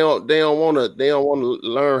don't want to. They don't want to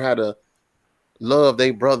learn how to love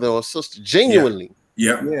their brother or sister genuinely.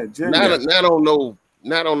 Genuinely.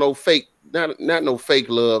 Not on no fake. Not no fake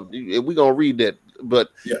love. We're gonna read that, but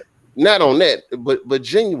not on that, but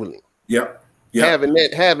genuinely. Having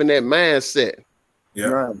that mindset.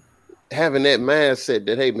 Having that mindset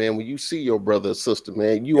that, hey, man, when you see your brother or sister,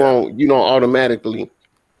 man, you don't automatically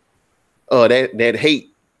that hate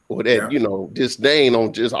or that disdain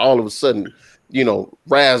on just all of a sudden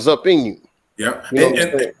rise up in you.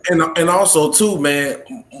 And also too, man,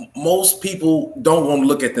 most people don't want to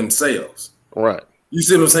look at themselves. Right. You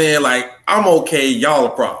see what I'm saying? Like, I'm okay, y'all a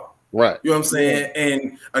problem. Right. You know what I'm saying?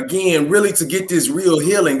 And again, really to get this real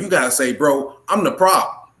healing, you gotta say, bro, I'm the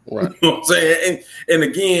problem. Right. You know what I'm saying? And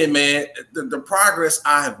again, man, the progress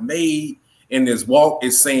I have made in this walk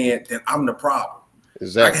is saying that I'm the problem.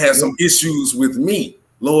 Exactly. I had some issues with me.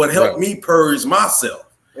 Lord, help me purge myself.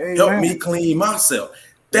 Amen. Help me clean myself.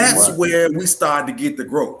 That's where we start to get the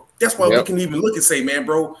growth. That's why we can even look and say, man,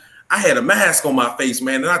 bro, I had a mask on my face,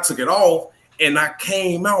 man, and I took it off, and I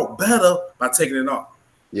came out better by taking it off.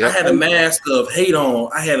 I had a mask of hate on.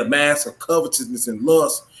 I had a mask of covetousness and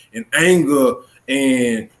lust and anger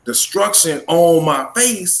and destruction on my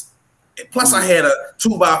face. Plus, I had a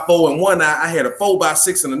 2x4 in one eye. I had a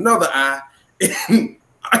 4x6 in another eye. And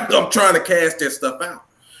I'm trying to cast that stuff out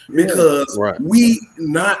because we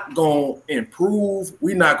not gonna improve.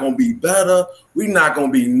 We not gonna be better. We not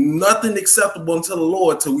gonna be nothing acceptable unto the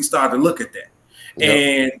Lord till we start to look at that.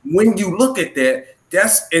 And when you look at that,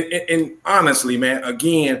 that's and honestly, man,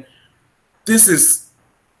 again, it's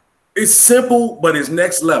simple, but it's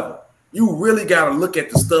next level. You really got to look at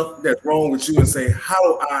the stuff that's wrong with you and say, how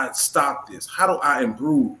do I stop this? How do I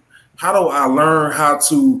improve? How do I learn how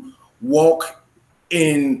to walk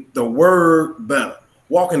in the word better?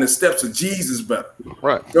 Walk in the steps of Jesus better.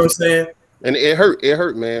 Right. You know what I'm saying? And it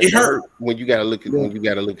hurt, man. It hurt when you gotta look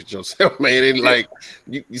at yourself, man. It like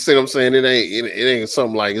you see what I'm saying? It ain't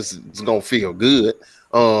something like it's gonna feel good.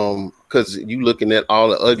 Because you looking at all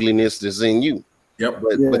the ugliness that's in you.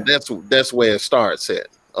 But that's where it starts at.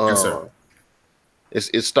 Yes, sir.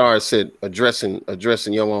 It starts at addressing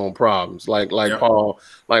your own problems. Like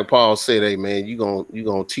Paul said, hey man, you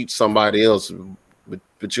gonna teach somebody else,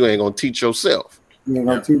 but you ain't gonna teach yourself. You ain't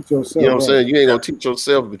gonna teach yourself. You know what I'm saying? You ain't gonna teach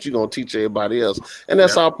yourself, but you're gonna teach everybody else. And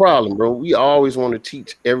that's our problem, bro. We always want to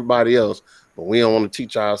teach everybody else, but we don't want to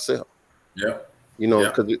teach ourselves. Yeah. You know,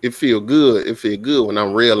 because it feel good. It feel good when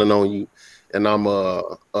I'm railing on you and I'm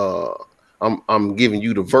giving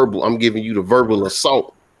you the verbal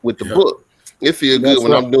assault with the book. It feel good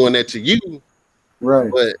when I'm doing that to you.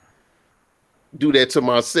 Right. But do that to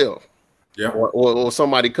myself. Yeah. Or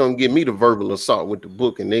somebody come give me the verbal assault with the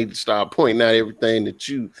book and they start pointing out everything that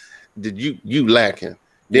you lacking.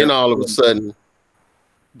 Then all of a sudden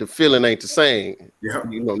the feeling ain't the same. Yeah.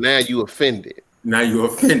 You know, now you offended. Now you're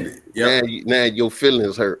offended. Yeah. Now your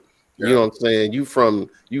feelings hurt. Yeah. You know what I'm saying? You from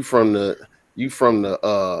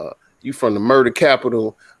the murder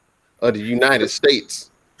capital of the United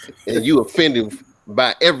States, and you offended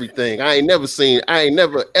by everything. I ain't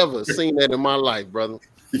never ever seen that in my life, brother.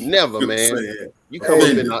 Never, man. You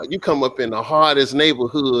come up in the hardest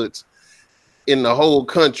neighborhoods in the whole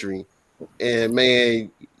country, and man,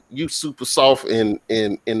 you super soft and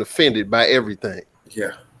offended by everything.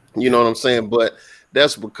 Yeah. You know what I'm saying? But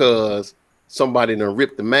that's because somebody done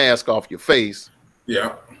ripped the mask off your face.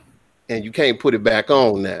 Yeah. And you can't put it back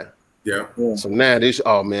on now. Yeah. So now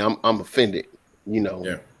I'm offended, you know.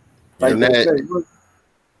 Yeah. Like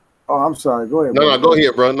I'm sorry. Go ahead. No, go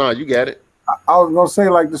ahead, bro. No, you got it. I was gonna say,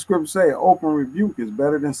 like the scripture say, open rebuke is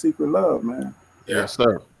better than secret love, man. Yeah. Yes,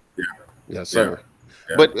 sir. Yeah. Yes, sir.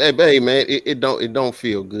 Yeah. But hey, man, it don't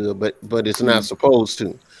feel good, but it's not supposed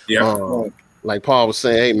to. Yeah. Like Paul was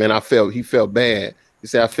saying, hey man, he felt bad. He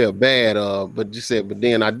said I felt bad, but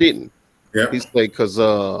then I didn't. Yeah. He said, because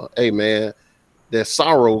hey man, that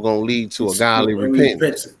sorrow gonna lead to a godly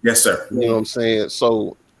repentance. Yes, sir. You know what I'm saying?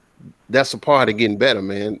 So that's a part of getting better,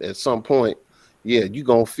 man. At some point, you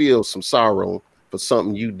gonna feel some sorrow for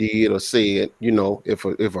something you did or said. You know, if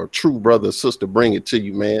a true brother or sister bring it to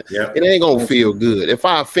you, man, it ain't gonna feel good. If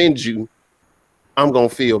I offend you, I'm gonna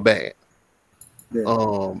feel bad.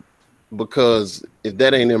 Yeah. Because if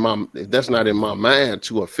that's not in my mind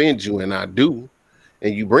to offend you, and I do,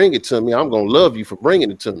 and you bring it to me, I'm gonna love you for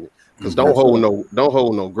bringing it to me. Because don't hold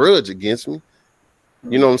no grudge against me.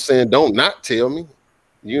 You know what I'm saying? Don't not tell me.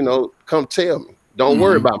 You know, come tell me. Don't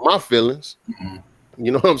worry about my feelings.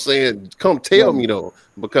 You know what I'm saying? Come tell me though,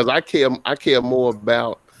 because I care more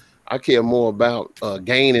about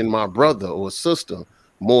gaining my brother or sister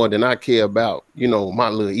more than I care about, you know, my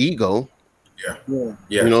little ego. Yeah.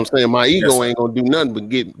 You know what I'm saying? My ego ain't gonna do nothing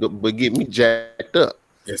but get me jacked up.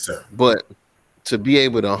 Yes, sir. But to be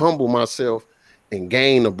able to humble myself and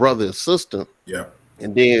gain a brother or sister,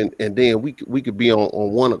 and then we could be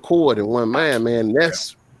on one accord and one mind, man.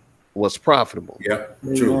 That's what's profitable. Yeah,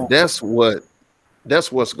 true. That's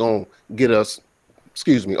what's gonna get us,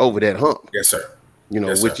 over that hump. Yes, sir. You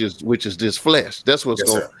know, which is this flesh. That's what's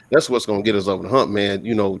gonna get us over the hump, man.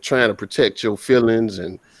 You know, trying to protect your feelings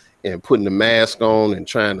and putting the mask on and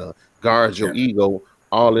trying to guard your ego,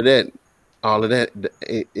 all of that,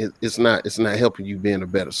 it's not helping you being a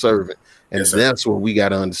better servant. And that's what we got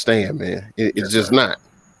to understand, man. It's just not.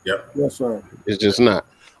 Yep. Yes, sir. It's just not.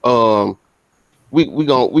 We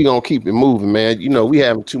gonna keep it moving, man. You know, we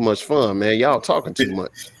having too much fun, man. Y'all talking too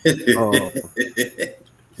much.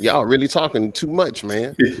 Y'all really talking too much,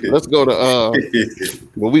 man. Let's go to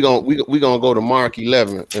well, we gonna go to Mark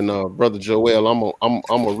 11, and brother Joel, I'm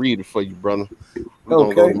gonna read it for you, brother. We're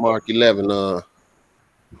gonna go to Mark 11,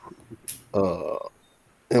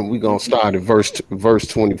 and we're gonna start at verse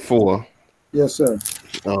 24. Yes, sir.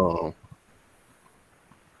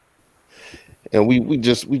 And we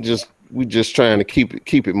just trying to keep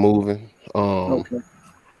it moving. Okay.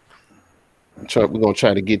 We're gonna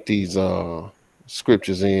try to get these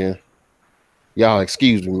scriptures in. Y'all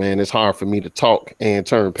excuse me, man. It's hard for me to talk and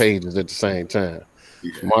turn pages at the same time.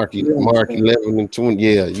 Yeah. Mark 11 and 20.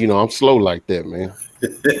 Yeah, you know, I'm slow like that, man.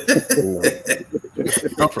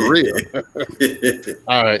 I'm for real.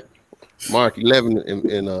 All right. Mark 11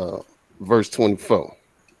 and verse 24.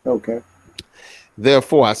 Okay.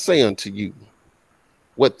 Therefore I say unto you,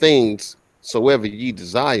 what things soever ye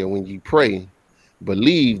desire when ye pray,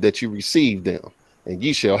 believe that you receive them, and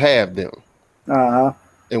ye shall have them. Uh-huh.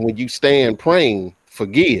 And when you stand praying,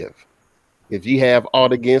 forgive, if ye have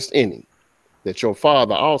aught against any, that your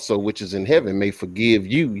Father also, which is in heaven, may forgive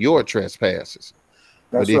you your trespasses.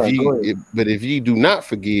 That's but right. If ye do not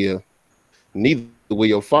forgive, neither will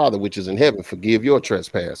your Father, which is in heaven, forgive your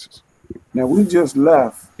trespasses. Now we just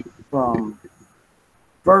left from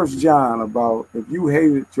 1 John about if you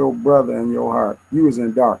hated your brother in your heart, you was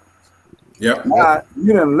in darkness. Yep. Now,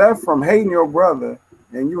 you done left from hating your brother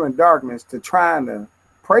and you in darkness to trying to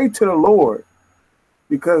pray to the Lord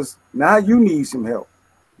because now you need some help.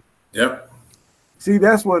 Yep. See,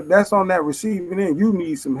 that's on that receiving end. You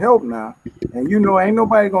need some help now. And you know ain't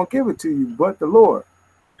nobody gonna give it to you but the Lord.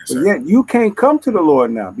 Yes, but yet you can't come to the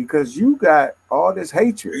Lord now because you got all this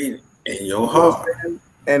hatred in your heart.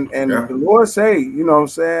 And the Lord say, you know what I'm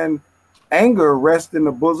saying, anger rests in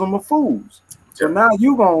the bosom of fools. So now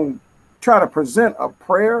you gonna try to present a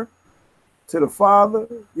prayer to the Father,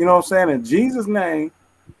 you know what I'm saying, in Jesus' name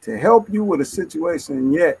to help you with a situation,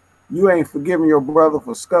 and yet you ain't forgiving your brother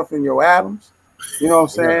for scuffing your atoms. You know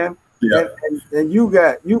what I'm saying? Yeah. And you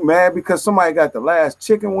mad because somebody got the last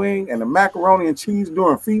chicken wing and the macaroni and cheese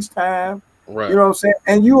during feast time. Right. You know what I'm saying?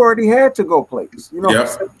 And you already had to go place. You know what I'm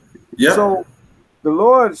saying? Yeah. So the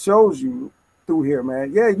Lord shows you through here,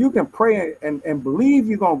 man. Yeah, you can pray and believe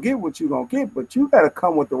you're gonna get what you're gonna get, but you gotta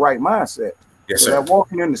come with the right mindset. Yes, so sir. That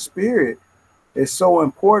walking in the spirit is so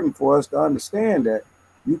important for us to understand that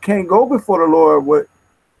you can't go before the Lord with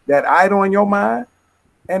that idol in your mind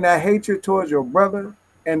and that hatred towards your brother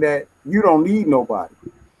and that you don't need nobody.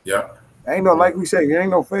 Yeah. Ain't no, like we say, there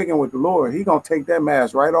ain't no faking with the Lord. He gonna take that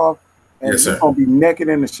mask right off and yes, you're gonna be naked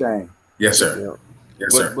in the shame. Yes, sir. Yeah.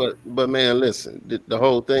 Yes, sir. But man, listen, the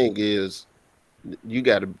whole thing is you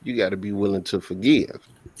gotta be willing to forgive.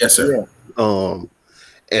 Yes, sir. Yeah.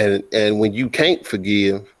 And when you can't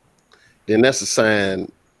forgive, then that's a sign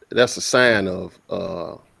of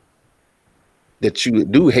that you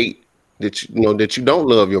do hate, that you don't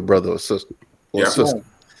love your brother or sister sister.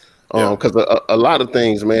 Because a lot of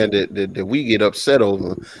things, man, that we get upset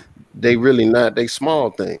over, they really not, they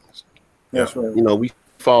small things. That's right. You know, we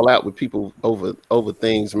fall out with people over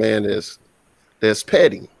things, man, that's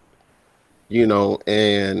petty, you know,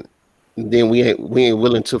 and then we ain't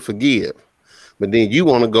willing to forgive. But then you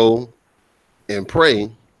want to go and pray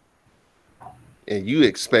and you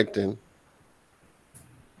expecting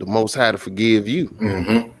the Most High to forgive you.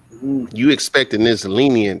 Mm-hmm. You expecting this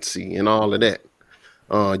leniency and all of that.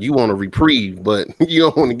 You want a reprieve, but you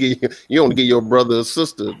don't want to give your brother or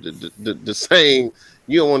sister the same.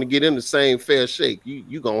 You don't want to get in the same fair shake.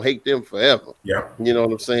 You gonna hate them forever. Yeah. You know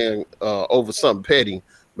what I'm saying? Over something petty.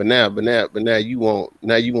 But now you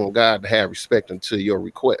want God to have respect unto your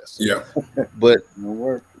request. Yeah. But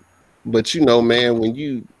you know, man, when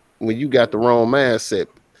you got the wrong mindset,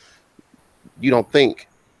 you don't think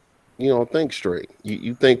straight.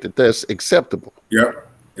 You think that that's acceptable. Yeah.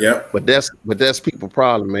 Yeah. But that's people's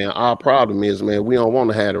problem, man. Our problem is, man, we don't want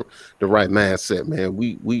to have the right mindset, man.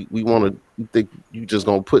 We want to think you just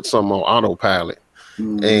gonna put something on autopilot,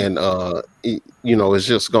 and it's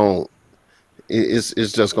just gonna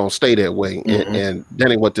stay that way, and that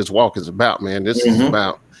ain't what this walk is about, man. This is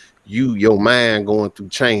about your mind going through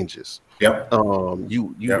changes. Yep.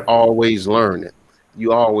 You always learning.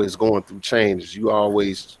 You always going through changes.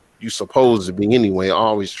 You supposed to be anyway,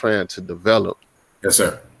 always trying to develop. Yes,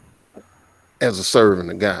 sir. As a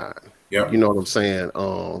servant of God. Yeah. You know what I'm saying?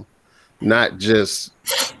 Not just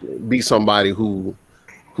be somebody who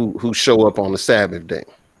show up on the Sabbath day.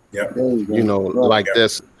 Yeah. You know, like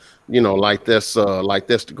that's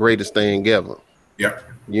the greatest thing ever. Yeah.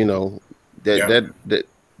 You know,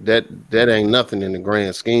 that ain't nothing in the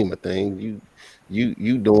grand scheme of things.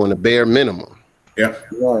 You doing the bare minimum. Yeah.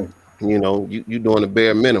 Right. You know, you doing the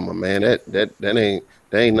bare minimum, man. That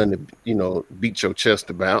ain't nothing to, you know, beat your chest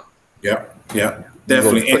about. Yeah,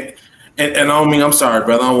 definitely. And I don't mean, I'm sorry,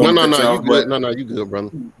 brother. I don't want to cut you off, you good. No, you good, brother.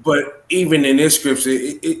 But even in this scripture,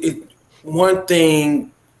 one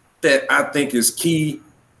thing that I think is key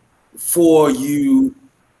for you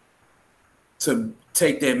to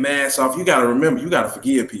take that mask off, you got to remember, you got to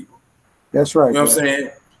forgive people. That's right. You know what I'm saying?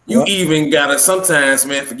 You even got to sometimes,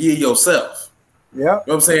 man, forgive yourself. Yeah. You know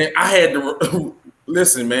what I'm saying? I had to,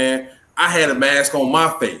 listen, man, I had a mask on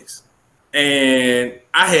my face and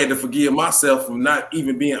I had to forgive myself for not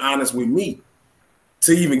even being honest with me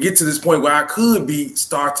to even get to this point where I could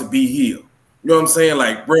start to be healed. You know what I'm saying?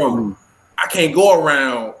 Like, bro, I can't go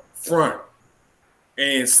around front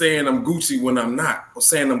and saying I'm Gucci when I'm not, or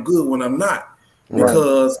saying I'm good when I'm not,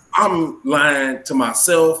 because I'm lying to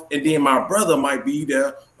myself, and then my brother might be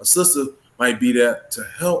there, a sister might be there to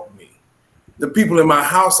help me. The people in my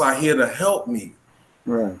house are here to help me.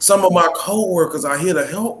 Right. Some of my co-workers are here to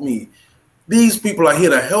help me. These people are here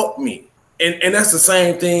to help me. And that's the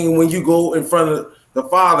same thing when you go in front of the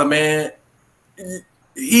Father, man.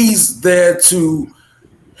 He's there to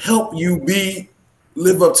help you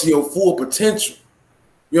live up to your full potential.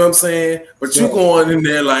 You know what I'm saying? But you going in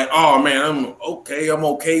there like, oh man, I'm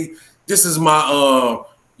okay. This is my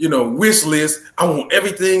wish list. I want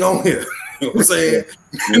everything on here. You know what I'm saying?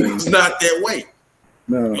 It's not that way.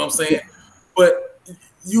 No. You know what I'm saying? But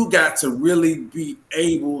you got to really be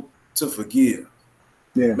able to forgive.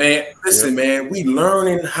 Yeah. Man, listen, man, we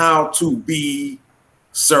learning how to be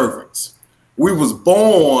servants. We was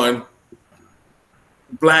born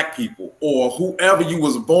Black people, or whoever you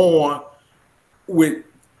was born with,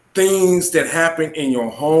 things that happen in your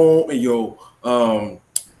home and your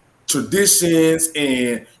traditions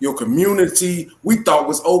and your community, we thought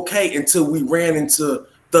was okay until we ran into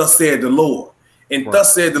thus said the Lord. And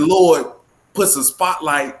thus said the Lord puts a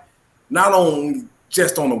spotlight not only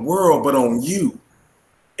just on the world, but on you.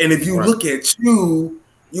 And if you look at you,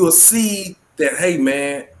 you'll see that, hey,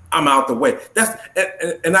 man, I'm out the way.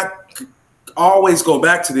 And I always go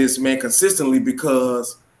back to this, man, consistently,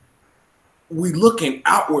 because we looking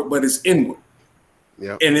outward, but it's inward.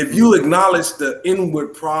 Yeah. And if you acknowledge the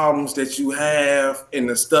inward problems that you have and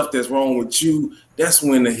the stuff that's wrong with you, that's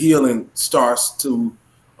when the healing starts to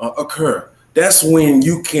occur. That's when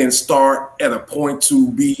you can start at a point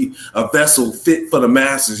to be a vessel fit for the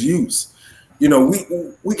master's use. You know,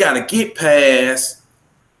 we got to get past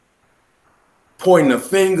pointing the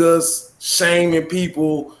fingers, shaming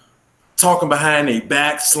people, talking behind their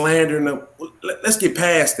back, slandering them. Let's get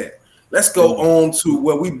past that. Let's go on to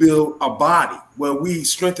where we build a body, where we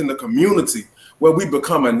strengthen the community, where we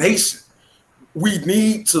become a nation. We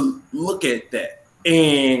need to look at that.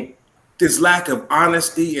 And this lack of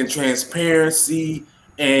honesty and transparency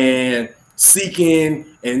and seeking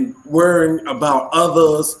and worrying about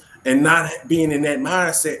others and not being in that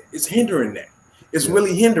mindset is hindering that. It's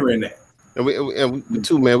really hindering that. And we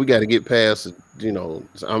too, man, we got to get past, you know,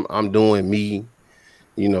 I'm doing me,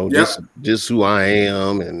 you know, just who I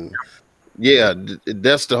am. And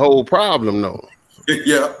that's the whole problem, though.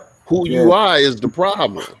 Who you are is the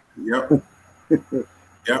problem.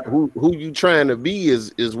 Who you trying to be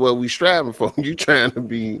is what we striving for. You trying to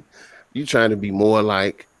be more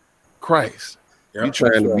like Christ. You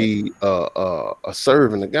trying to be a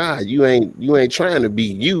servant of God. You ain't trying to be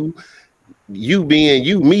you. You being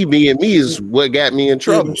you, me being me is what got me in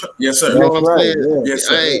trouble. Yes, sir. You know what I'm saying? Yes,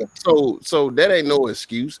 sir. So that ain't no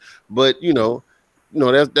excuse. But you know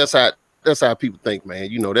that's how people think,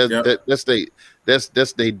 man. You know that's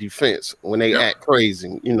their defense when they act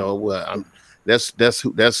crazy. You know, well,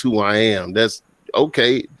 that's who I am. That's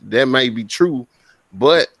okay. That may be true,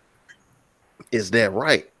 but is that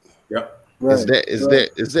right? Is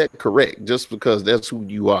that correct? Just because that's who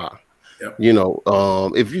you are. You know,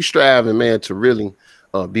 if you striving, man, to really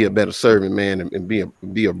be a better servant, man, and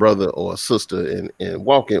be a brother or a sister and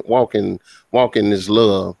walking this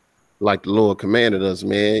love like the Lord commanded us,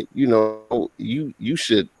 man, you know, you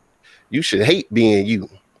should hate being you.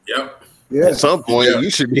 At some point,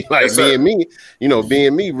 you should be like, being me. You know,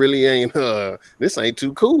 being me really ain't this ain't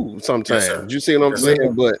too cool sometimes. You see what I'm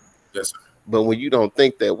saying? But when you don't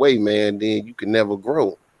think that way, man, then you can never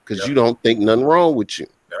grow because you don't think nothing wrong with you.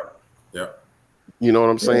 You know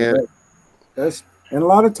what I'm saying? That's and a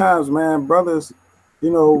lot of times, man, brothers,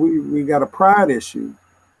 you know, we got a pride issue,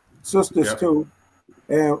 sisters too,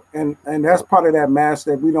 and that's part of that mask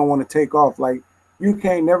that we don't want to take off. Like, you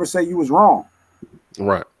can't never say you was wrong,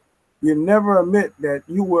 right? You never admit that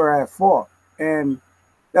you were at fault, and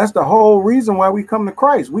that's the whole reason why we come to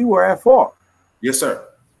Christ. We were at fault. Yes, sir.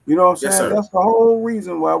 You know what I'm Yes, saying? sir. That's the whole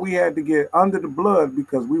reason why we had to get under the blood,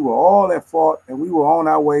 because we were all at fault and we were on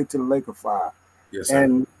our way to the lake of fire. Yes, sir.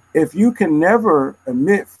 And if you can never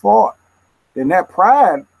admit fault, then that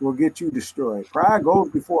pride will get you destroyed. Pride goes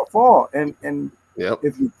before a fall. And Yep.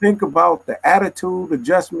 if you think about the attitude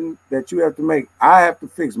adjustment that you have to make, I have to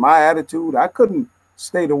fix my attitude. I couldn't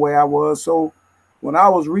stay the way I was. So when I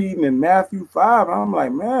was reading in Matthew 5, I'm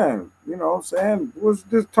like, man, you know what I'm saying? Was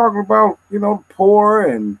just talking about, you know, poor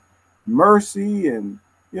and mercy and,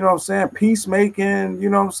 you know what I'm saying, peacemaking, you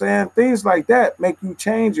know what I'm saying? Things like that make you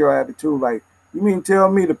change your attitude. Like, you mean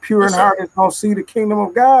tell me the pure in heart is gonna see the kingdom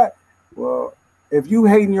of God? Well, if you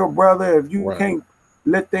hating your brother, if you can't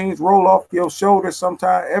let things roll off your shoulders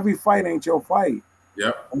sometimes, every fight ain't your fight.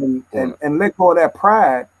 Yep. And let go of that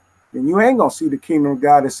pride, and you ain't gonna see the kingdom of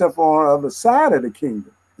God except for on the other side of the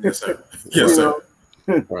kingdom. Yes, sir. Yes, sir.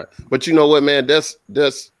 Right. But you know what, man? That's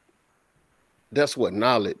what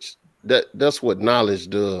knowledge. That's what knowledge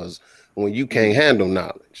does when you can't handle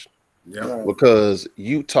knowledge. Yeah. Right. Because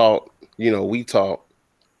you taught, you know, we taught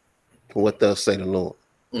what thus say the Lord.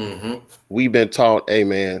 Mm-hmm. We've been taught, hey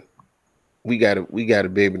man, we gotta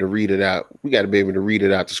be able to read it out. We gotta be able to read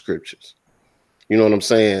it out the scriptures. You know what I'm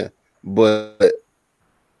saying? But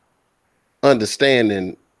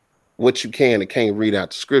understanding what you can and can't read out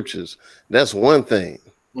the scriptures, that's one thing.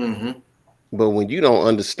 Mm-hmm. But when you don't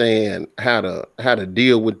understand how to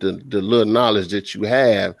deal with the little knowledge that you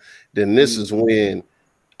have, then this is when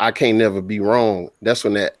I can't never be wrong. That's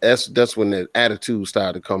when that's when that attitude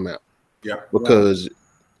started to come out. Yeah. Because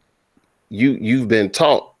you've been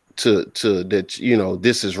taught to that, you know,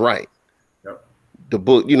 this is right. Yep. The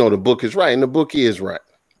book, you know, the book is right, and the book is right.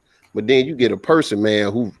 But then you get a person,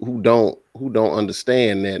 man, who don't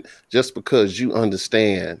understand that just because you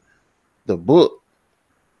understand the book,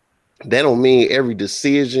 that don't mean every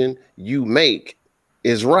decision you make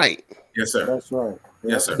is right. Yes, sir. That's right.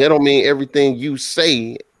 Yes, sir. That don't mean everything you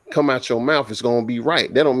say come out your mouth is going to be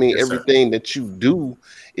right. That don't mean everything that you do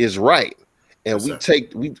is right. And we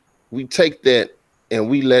take that and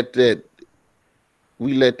we let that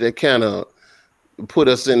kind of put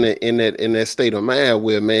us in that state of mind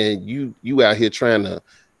where, man, you out here trying to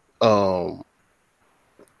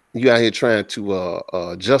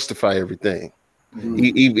justify everything. Mm-hmm.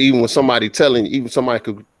 Even when somebody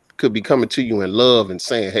could be coming to you in love and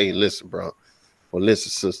saying, hey, listen, bro, or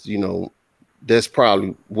listen, sister, you know, that's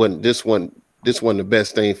probably wasn't the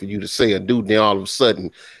best thing for you to say or do. Then all of a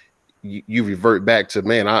sudden you revert back to,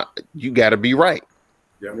 man, you got to be right.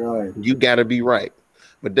 Yeah. Right. You got to be right.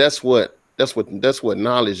 But that's what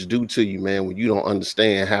knowledge do to you, man. When you don't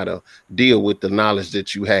understand how to deal with the knowledge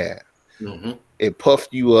that you have, it puff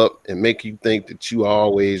you up and make you think that you are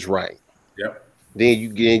always right. Yep. Then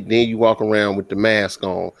you walk around with the mask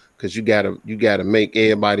on because you gotta make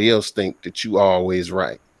everybody else think that you always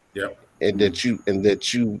right. Yep. And that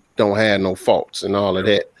you don't have no faults and all of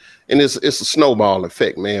that. And it's a snowball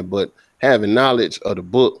effect, man. But having knowledge of the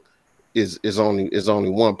book is only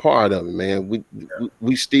one part of it, man.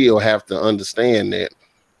 We still have to understand that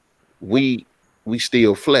we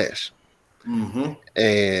still flesh. Mm-hmm.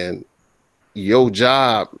 And your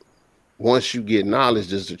job, once you get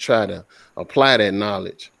knowledge, is to try to apply that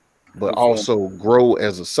knowledge, but also grow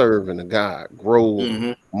as a servant of God,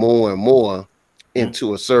 grow more and more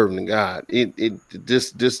into a servant of God.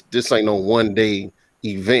 This ain't no one day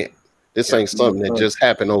event. This ain't something that just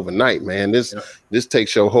happened overnight, man. This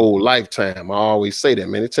takes your whole lifetime. I always say that,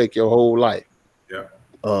 man. It take your whole life.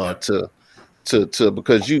 To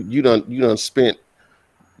because you done spent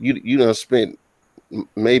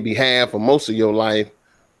maybe half or most of your life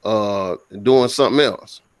doing something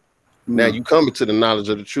else. Now you come into the knowledge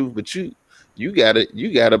of the truth, but you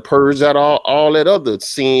gotta purge out all that other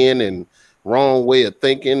sin and wrong way of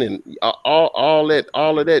thinking and all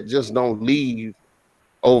of that just don't leave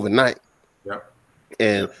overnight.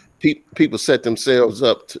 And people set themselves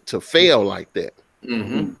up to fail like that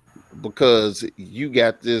because you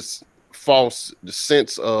got this false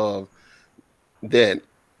sense of that,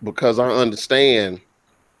 because I understand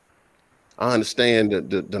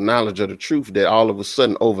the knowledge of the truth, that all of a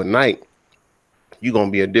sudden overnight you're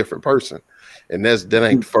gonna be a different person, and that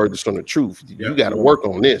ain't the furthest from the truth. You got to work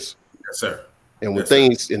on this. Yes, sir. And when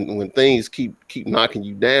things keep knocking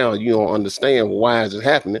you down, you don't understand why is it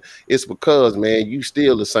happening. It's because, man, you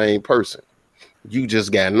still the same person. You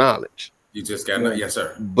just got knowledge. Yes,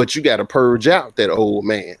 sir. But you got to purge out that old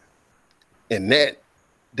man, and that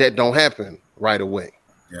don't happen right away.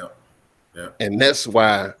 Yeah. And that's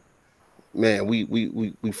why, man,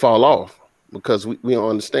 we fall off, because we don't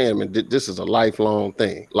understand, man. This is a lifelong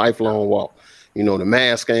thing, lifelong walk. You know,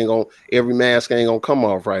 every mask ain't gonna come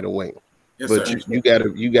off right away. Yes, But sir. you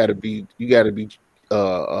gotta be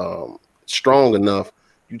strong enough.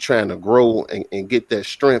 You trying to grow and get that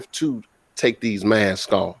strength to take these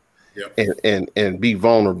masks off. Yep. And be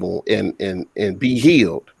vulnerable and be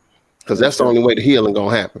healed, because that's the only way the healing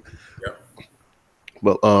gonna happen. Yep.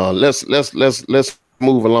 But let's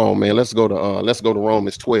move along, man. Let's go to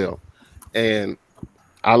Romans 12. And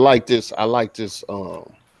I like this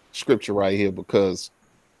scripture right here, because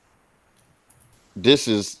this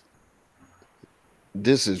is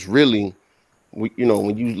really, you know,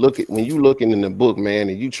 when you looking in the book, man,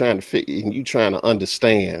 and you trying to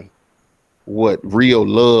understand what real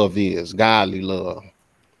love is, godly love.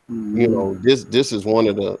 You know, this is one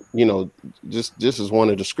of the, you know, this is one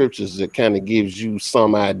of the scriptures that kind of gives you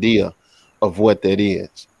some idea of what that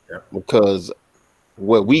is. Yeah. Because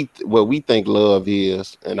what we think love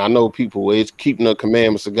is, and I know people, it's keeping the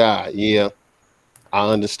commandments of God. Yeah, I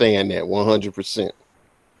understand that 100%.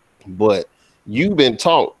 But you've been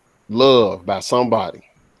taught love by somebody.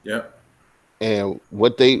 Yeah. And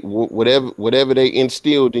whatever they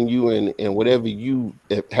instilled in you, and whatever you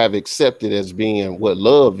have accepted as being what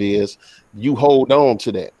love is, you hold on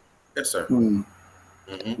to that. Yes, sir.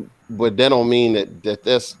 Mm-hmm. But that don't mean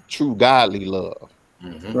that's true godly love.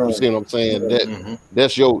 Mm-hmm. You see what I'm saying? That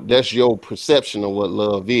that's your perception of what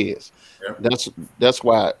love is. Yeah. That's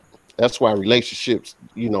why relationships,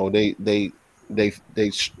 you know, they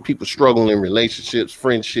people struggle in relationships,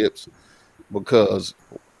 friendships, because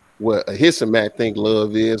what a Hisamak think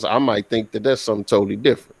love is, I might think that's something totally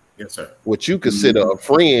different. Yes, sir. What you consider a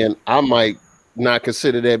friend, I might not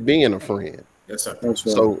consider that being a friend. Yes, sir. That's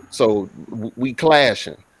right. So we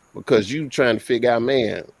clashing, because you trying to figure out,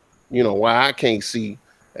 man, you know, why I can't see,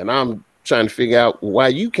 and I'm trying to figure out why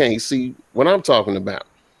you can't see what I'm talking about.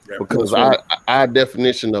 Yeah, because our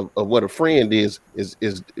definition of what a friend is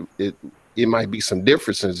it might be some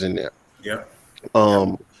differences in there. Yeah.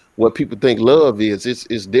 What people think love is,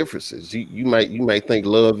 it's differences. You might think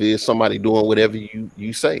love is somebody doing whatever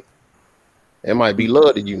you say. It might be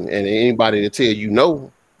love to you, and anybody that tell you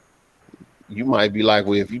no, you might be like,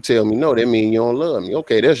 well, if you tell me no, that means you don't love me.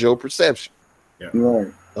 Okay, that's your perception. Yeah.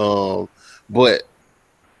 Right. But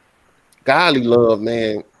godly love,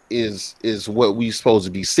 man, is what we supposed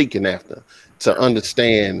to be seeking after, to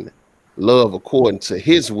understand love according to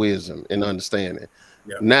His wisdom and understanding.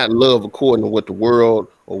 Yeah. Not love according to what the world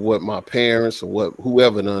or what my parents or what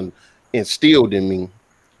whoever done instilled in me,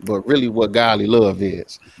 but really what godly love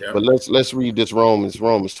is. Yeah. But let's read this Romans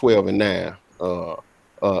 12 and 9.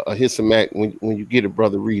 Hisamak, when you get it,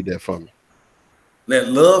 brother, read that for me. Let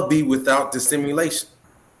love be without dissimulation.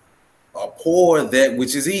 Abhor that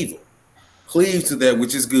which is evil. Cleave to that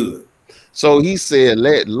which is good. So he said,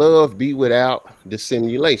 let love be without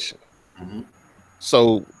dissimulation. Mm-hmm.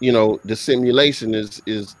 So, you know, dissimulation is,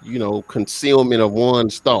 you know, concealment of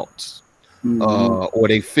one's thoughts, or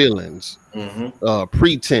their feelings,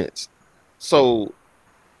 pretense. So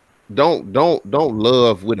don't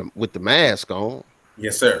love with the mask on.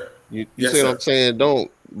 Yes, sir. You see what I'm saying?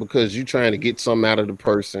 Don't, because you're trying to get something out of the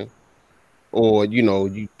person, or, you know,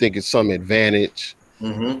 you think it's some advantage,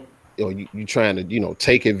 or you trying to, you know,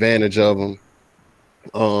 take advantage of them.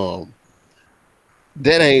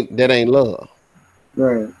 That ain't love.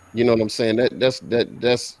 Right. You know what I'm saying? That's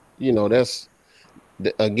you know, that's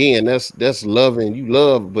loving. You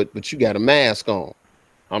love, but you got a mask on.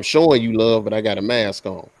 I'm showing you love, but I got a mask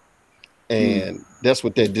on. And that's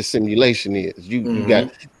what that dissimulation is. You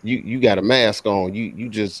got a mask on.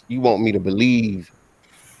 You want me to believe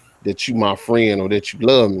that you my friend or that you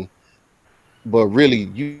love me, but really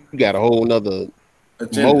you got a whole nother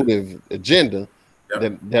agenda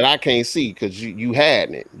that I can't see, because you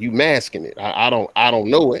hiding it, you masking it. I don't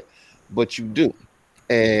know it, but you do.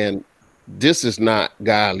 And this is not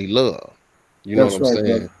godly love. You know what I'm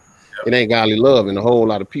saying? Yep. It ain't godly love, and a whole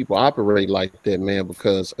lot of people operate like that, man,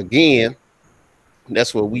 because again,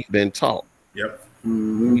 that's what we've been taught. Yep.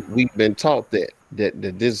 We've been taught that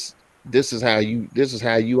this is how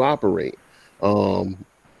you operate.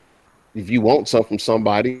 If you want something from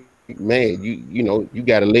somebody, man, you know, you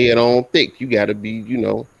got to lay it on thick. You got to be, you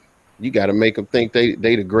know, you got to make them think they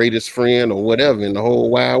the greatest friend or whatever in the whole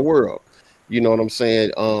wide world. You know what I'm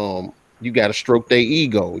saying? You got to stroke their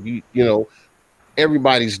ego. You know,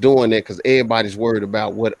 everybody's doing that because everybody's worried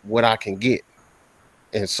about what I can get.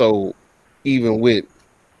 And so even with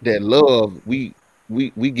that love, we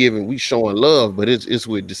showing love, but it's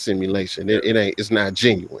with dissimulation. It's not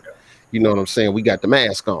genuine. You know what I'm saying? We got the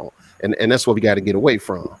mask on, and that's what we got to get away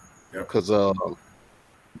from. Because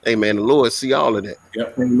hey man, the Lord see all of that.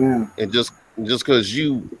 Amen. And just because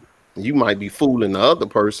you You might be fooling the other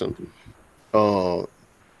person. You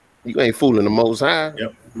ain't fooling the Most High.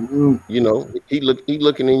 Yep. Mhm. You know, he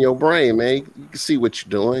looking in your brain, man. You can see what you're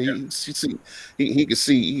doing. He can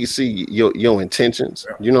see your intentions.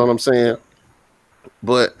 Yep. You know what I'm saying?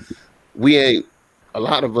 But we ain't. A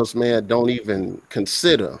lot of us, man, don't even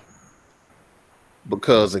consider,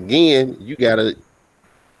 because again, you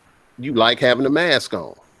like having a mask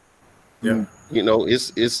on. Yeah. You know,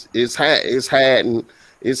 it's hiding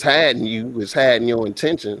your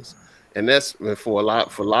intentions, and that's for a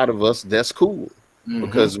lot of us. That's cool,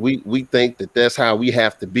 because we think that that's how we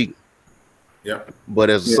have to be. Yeah. But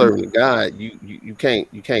as a Yeah. servant of God, you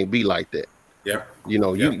can't be like that. Yeah. You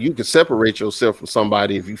know, Yeah. you can separate yourself from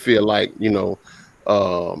somebody if you feel like,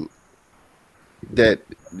 that,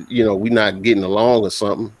 we're not getting along or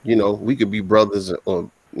something. You know, we could be brothers or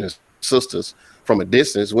sisters from a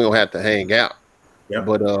distance. We don't have to hang out. Yeah.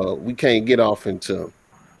 But we can't get off into,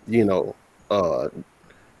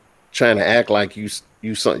 trying to act like you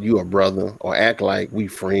a brother, or act like we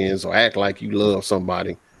friends, or act like you love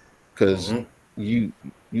somebody, because you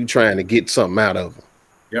trying to get something out of them.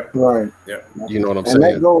 Yep. Right. Yep. You know what I'm And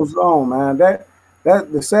saying? that goes on, man. That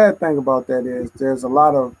the sad thing about that is there's a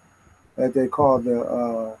lot of that they call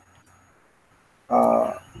the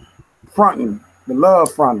fronting, the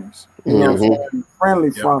love fronters. You know what I'm saying?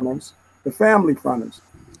 Friendly fronters, the family fronters.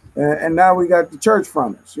 And now we got the church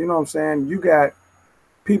fronters. You know what I'm saying? You got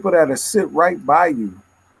people that'll sit right by you.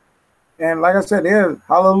 And like I said, they're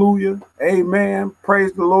hallelujah, amen,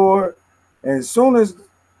 praise the Lord. And as soon as,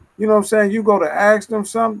 you know what I'm saying, you go to ask them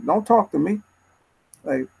something, don't talk to me.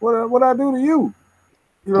 Like, what I do to you?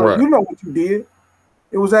 You know, Right. You know what you did.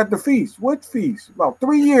 It was at the feast. What feast? About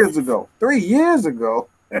 3 years ago. 3 years ago.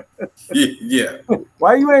 Yeah.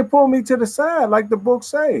 Why you ain't pull me to the side like the book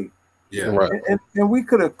say? Yeah. Right. And we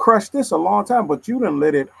could have crushed this a long time, but you didn't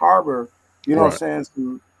let it harbor, you know what I'm Right. saying,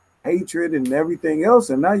 some hatred and everything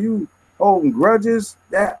else. And now you holding grudges.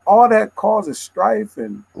 That all that causes strife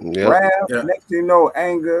and wrath. Yeah. Next thing you know,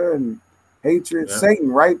 anger and hatred. Yeah.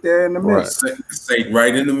 Satan right there in the midst. Satan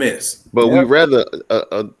right in the midst. But we Yep. rather,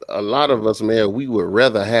 a lot of us, man, we would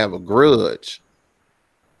rather have a grudge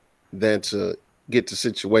than to get the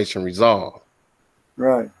situation resolved.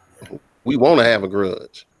 Right. We want to have a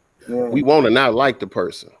grudge. Yeah. We want to not like the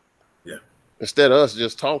person. Yeah. Instead of us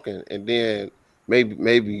just talking, and then maybe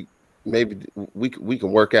we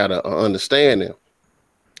can work out a understanding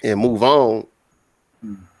and move on.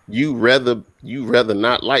 You rather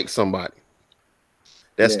not like somebody.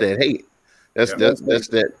 That's that hate. That's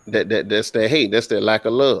that hate. That's that lack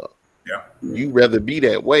of love. Yeah. You rather be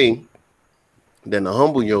that way than to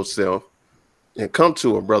humble yourself and come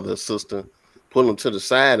to a brother or sister, pull them to the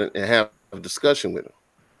side and have a discussion with them.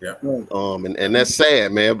 Yeah. Right. And that's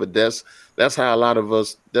sad, man. But that's how a lot of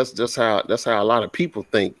us. That's how a lot of people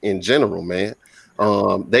think in general, man.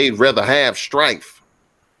 They'd rather have strife,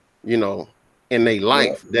 in their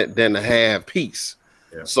life than to have peace.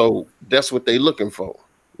 Yeah. So that's what they're looking for,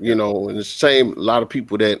 And it's the same. A lot of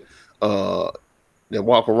people that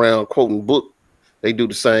walk around quoting book, they do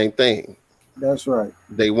the same thing. That's right.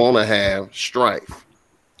 They want to have strife.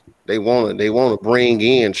 They want to bring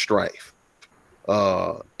in strife.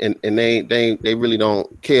 And they really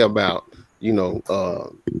don't care about,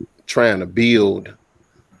 trying to build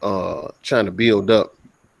up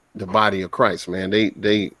the body of Christ, man.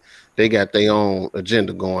 They got their own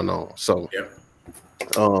agenda going on. So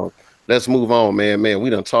let's move on, man. Man, we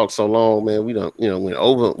done talked so long, man. We done, went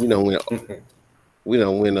over, we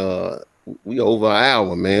over an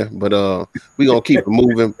hour, man. But we gonna keep it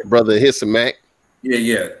moving, brother Hissimack.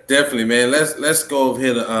 Yeah, definitely, man. Let's go over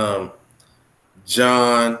here to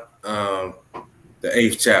John, the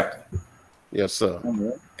 8th chapter. Yes, sir.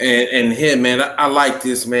 Okay. And here, man, I like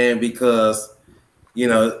this, man, because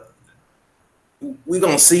we're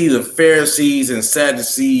gonna see the Pharisees and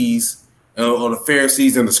Sadducees, or the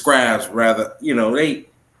Pharisees and the scribes, rather. They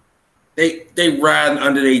riding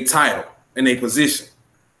under their title and their position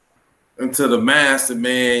until the master,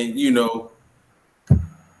 man,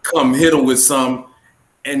 come hit them with some,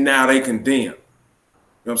 and now they condemn. You know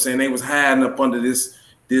what I'm saying? They was hiding up under this,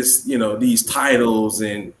 these titles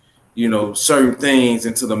and, certain things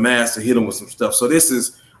until the master hit them with some stuff. So this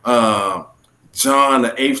is John,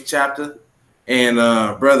 the 8th chapter. And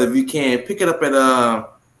brother, if you can, pick it up at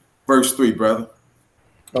verse 3, brother.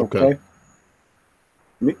 Okay.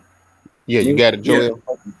 Yeah, you got it, Joel.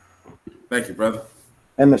 Yeah. Thank you, brother.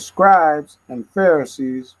 And the scribes and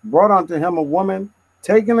Pharisees brought unto him a woman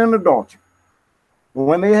taken in adultery. But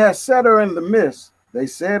when they had set her in the midst, they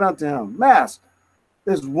said unto him, Master,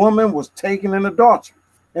 this woman was taken in adultery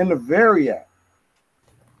in the very act.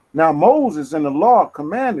 Now Moses in the law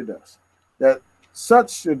commanded us that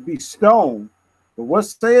such should be stoned. But what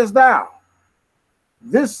sayest thou?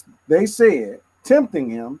 This they said, tempting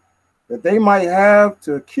him, that they might have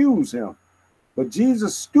to accuse him. But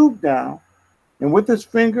Jesus stooped down and with his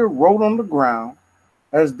finger wrote on the ground,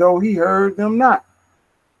 as though he heard them not.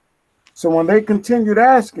 So when they continued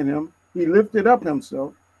asking him, he lifted up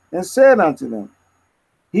himself and said unto them,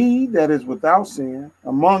 he that is without sin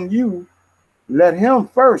among you, let him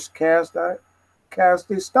first cast a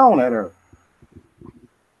stone at her.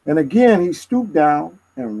 And again he stooped down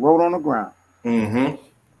and wrote on the ground. Mm-hmm.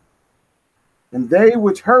 And they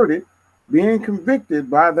which heard it, being convicted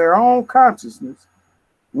by their own consciousness,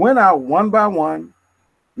 went out one by one,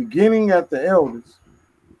 beginning at the eldest,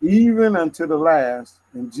 even unto the last.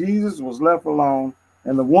 And Jesus was left alone,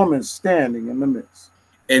 and the woman standing in the midst.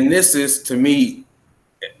 And this is, to me,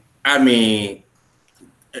 I mean,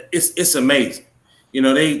 it's amazing. You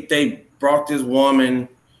know, they brought this woman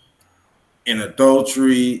in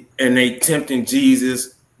adultery, and they tempting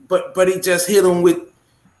Jesus, but he just hit them with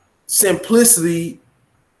simplicity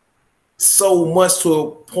so much to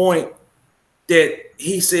a point that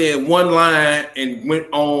he said one line and went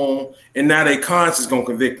on, and now their conscience gonna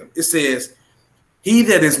convict them. It says, he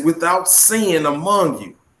that is without sin among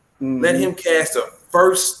you, let him cast the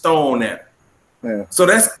first stone at her. Yeah. So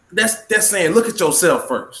that's saying, look at yourself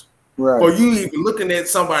first. Right. Or you even looking at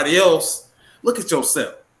somebody else, look at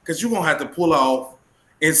yourself. Because you're gonna have to pull off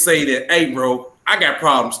and say that, hey bro, I got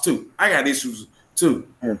problems too. I got issues too.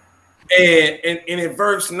 Yeah. And in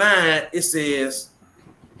verse 9, it says,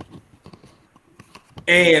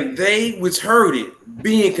 and they which heard it,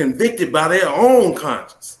 being convicted by their own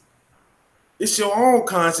conscience. It's your own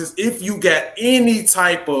conscience. If you got any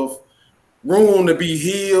type of room to be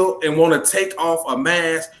healed and want to take off a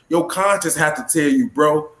mask, your conscience have to tell you,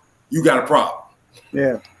 bro, you got a problem.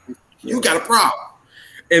 Yeah. You got a problem.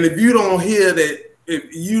 And if you don't hear that,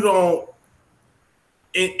 if you don't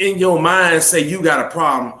in your mind say you got a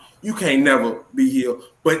problem, you can't never be healed.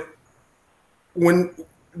 But then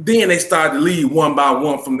they started to lead one by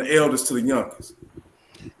one from the eldest to the youngest.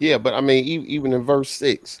 Yeah, but I mean, even in verse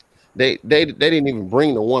 6, they didn't even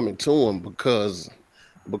bring the woman to him because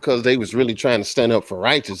they was really trying to stand up for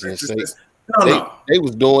righteousness' sake. No. They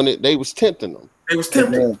was doing it. They was tempting them. They was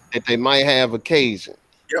tempting that they might have occasion.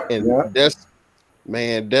 Yep. And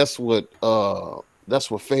that's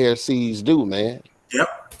what Pharisees do, man.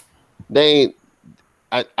 Yep. They ain't.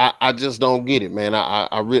 I just don't get it, man.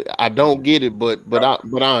 I don't get it, but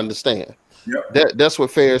I understand. Yep. That's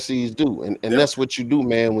what Pharisees do, and that's what you do,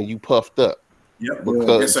 man, when you puffed up. Yep.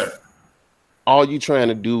 Because yes, sir. all you trying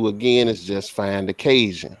to do again is just find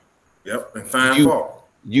occasion. Yep. And find fault.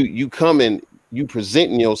 You coming, you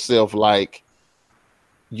presenting yourself like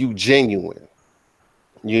you genuine.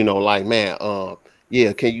 You know, like, man,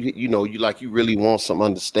 yeah, can you you like you really want some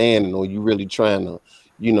understanding, or you really trying to,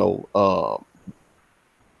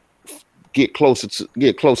 get closer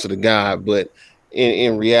to God, but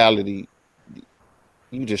in reality,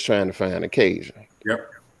 you just trying to find occasion.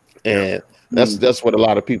 Yep. And that's what a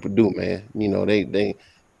lot of people do, man. You know, they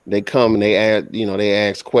come and they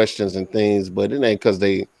ask questions and things, but it ain't because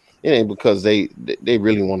they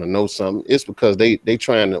really want to know something. It's because they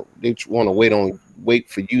want to wait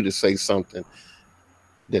for you to say something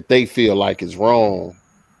that they feel like is wrong,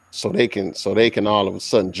 so they can all of a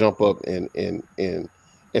sudden jump up and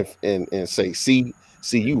say, see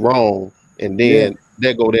you wrong, and then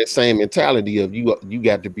there go that same mentality of you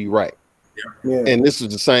got to be right. Yeah. And this is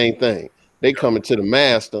the same thing. They coming to the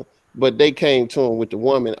master, but they came to him with the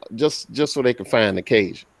woman just so they could find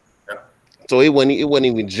occasion. Yeah. So it wasn't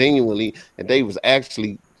even genuinely, and they was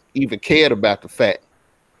actually even cared about the fact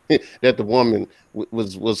that the woman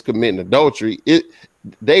was committing adultery.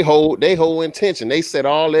 They whole intention. They set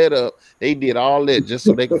all that up. They did all that just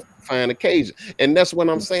so they could find occasion. And that's what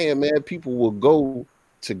I'm saying, man. People will go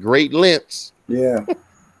to great lengths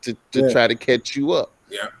to try to catch you up.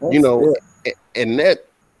 Yeah.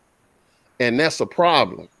 And that's a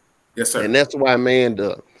problem. Yes, sir. And that's why, man,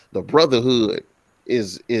 the brotherhood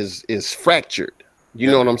is fractured.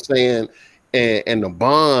 You know what I'm saying? And the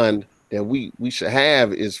bond that we should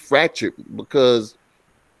have is fractured, because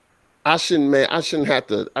I shouldn't have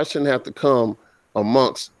to come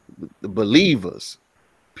amongst the believers,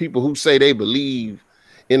 people who say they believe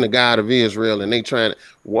in the God of Israel, and they trying to,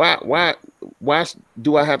 why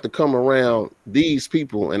do I have to come around these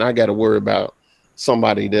people, and I got to worry about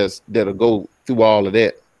somebody that'll go through all of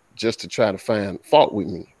that just to try to find fault with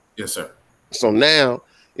me? Yes, sir. So now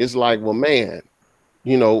it's like, well, man,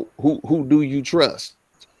 who do you trust?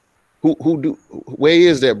 where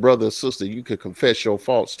is that brother or sister you could confess your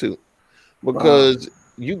faults to? Because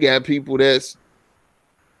you got people that's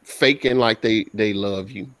faking like they love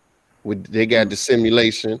you. They got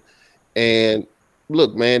dissimulation, and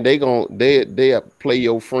look, man, they play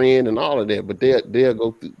your friend and all of that, but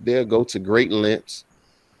they'll go to great lengths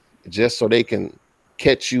just so they can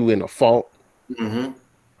catch you in a fault,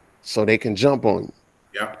 so they can jump on you.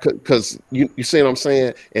 Yeah, because you see what I'm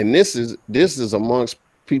saying. And this is amongst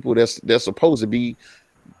people that's supposed to be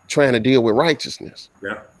trying to deal with righteousness.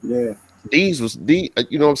 Yeah. These was you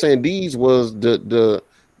know what I'm saying. These was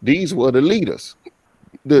these were the leaders,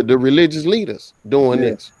 the religious leaders doing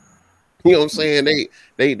this. You know what I'm saying?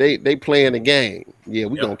 They playing the game. Yeah,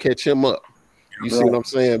 we gonna catch him up. You see what I'm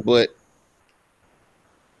saying? But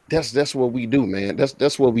that's what we do, man.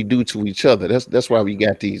 That's what we do to each other. That's why we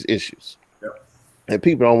got these issues. And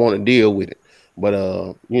people don't want to deal with it. But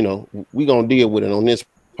you know, we gonna deal with it on this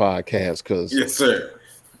podcast because yes, sir.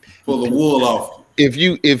 Pull the wool off. If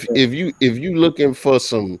you looking for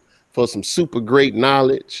some super great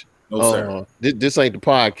knowledge, no, this ain't the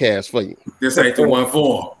podcast for you. This ain't the one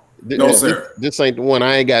for them. No, sir. This ain't the one.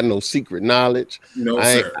 I ain't got no secret knowledge. No,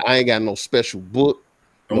 I sir. ain't got no special book,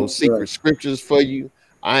 no secret scriptures for you.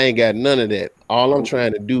 I ain't got none of that. All I'm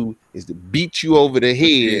trying to do is to beat you over the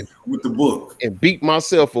head with the book and beat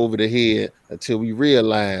myself over the head until we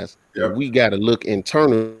realize that we got to look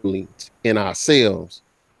internally in ourselves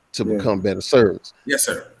to become better servants. Yes,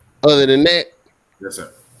 sir. Other than that, yes,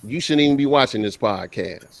 sir. You shouldn't even be watching this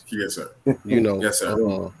podcast. Yes, sir. You know. Yes,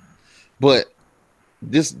 sir. But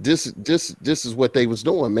this is what they was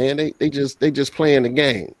doing, man. They just playing the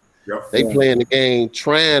game. They playing the game,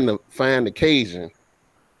 trying to find occasion,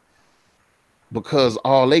 because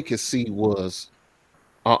all they could see was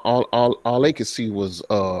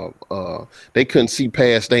they couldn't see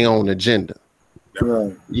past their own agenda.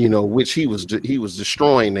 Right. You know, which he was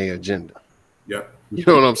destroying their agenda. Yeah. You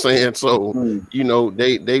know what I'm saying? So, you know,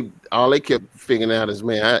 they all they kept figuring out is,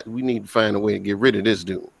 man, we need to find a way to get rid of this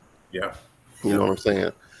dude. Yeah. You know what I'm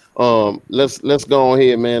saying? Let's go on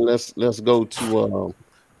here, man. Let's go to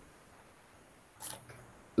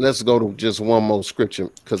just one more scripture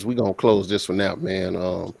because we're gonna close this one out, man.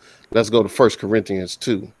 Let's go to 1 Corinthians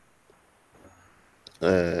 2.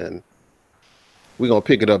 And we're gonna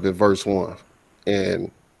pick it up at verse 1. And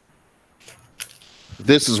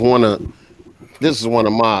this is one of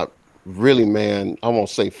my really, man, I won't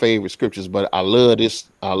say favorite scriptures, but I love this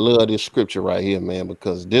scripture right here, man,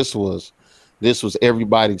 because this was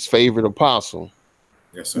everybody's favorite apostle.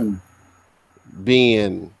 Yes, sir.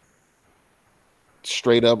 Being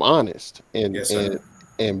straight up honest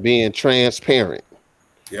and being transparent.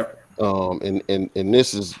 Yep. And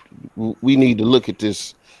this is, we need to look at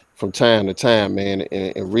this from time to time, man,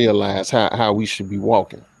 and realize how we should be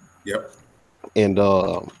walking. Yep. And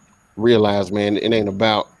realize, man, it ain't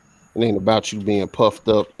about you being puffed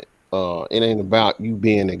up. It ain't about you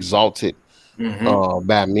being exalted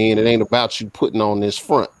by men. It ain't about you putting on this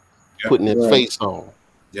front, putting this face on.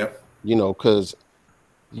 Yep. You know, because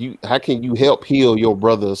how can you help heal your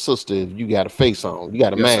brother or sister if you got a face on? You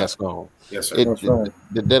got a mask on. Yes, sir.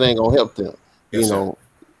 That ain't gonna help them. Yes, you know,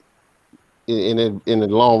 in the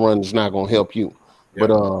long run, it's not gonna help you. Yep.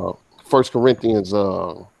 But 1 Corinthians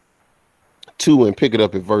 2, and pick it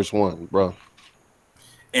up at verse 1, bro.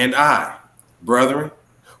 And I, brethren,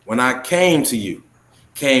 when I came to you,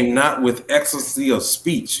 came not with excellency of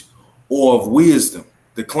speech or of wisdom,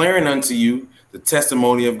 declaring unto you the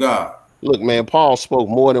testimony of God. Look, man, Paul spoke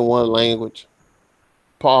more than one language.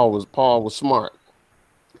 Paul was smart.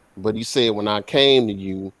 But he said, when I came to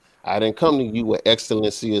you, I didn't come to you with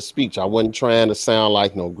excellency of speech. I wasn't trying to sound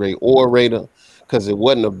like no great orator, because it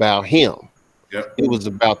wasn't about him. Yep. It was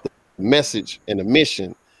about the message and the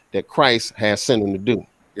mission that Christ has sent him to do.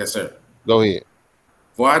 Yes, sir. Go ahead.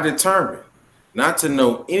 For I determined not to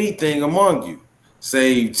know anything among you,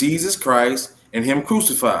 save Jesus Christ and him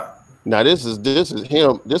crucified. Now this is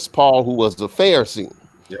him. This Paul, who was the Pharisee.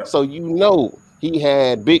 Yep. So you know he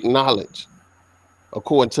had big knowledge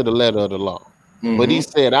according to the letter of the law. But he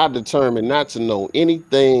said, I determined not to know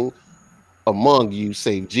anything among you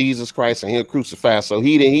save Jesus Christ and him crucified. So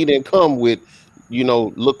he didn't come with, you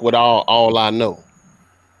know, look what all I know.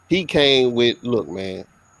 He came with, look, man,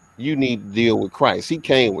 you need to deal with Christ. He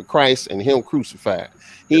came with Christ and him crucified.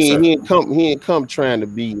 He ain't come trying to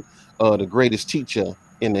be the greatest teacher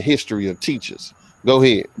in the history of teachers. Go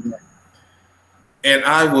ahead. And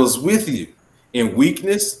I was with you in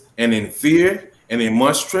weakness and in fear and in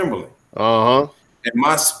much trembling. And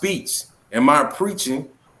my speech and my preaching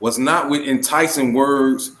was not with enticing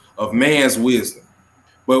words of man's wisdom,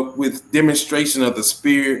 but with demonstration of the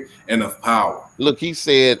Spirit and of power. Look, he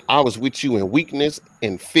said, I was with you in weakness,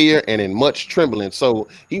 in fear, and in much trembling. So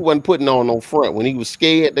he wasn't putting on no front. When he was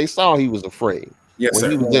scared, they saw he was afraid. Yes, When sir.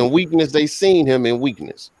 he was in weakness, they seen him in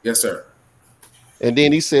weakness. Yes, sir. And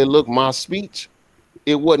then he said, look, my speech,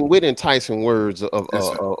 it wasn't with enticing words of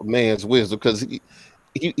Yes, man's wisdom, because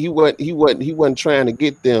he wasn't trying to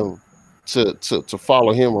get them to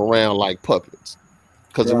follow him around like puppets,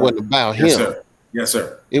 because it wasn't about him. Yes, sir. Yes,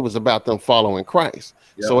 sir. It was about them following Christ.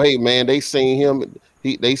 Yep. So hey, man, they seen him.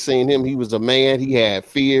 They seen him. He was a man. He had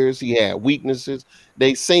fears. He had weaknesses.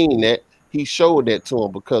 They seen that. He showed that to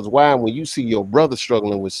him, because why? When you see your brother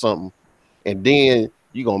struggling with something, and then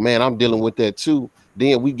you go, man, I'm dealing with that too.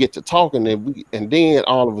 Then we get to talking, and then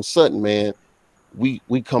all of a sudden, man,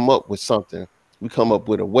 we come up with something. We come up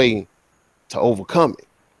with a way to overcome it.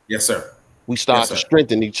 Yes, sir. We start to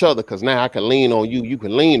strengthen each other, because now I can lean on you. You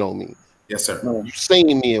can lean on me. Yes, sir. You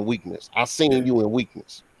seen me in weakness. I seen you in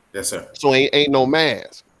weakness. Yes, sir. So ain't no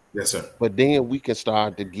mask. Yes, sir. But then we can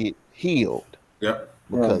start to get healed. Yep.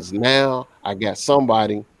 Because now I got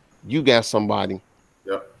somebody, you got somebody,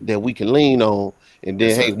 yep, that we can lean on. And then,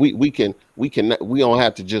 yes, hey, we don't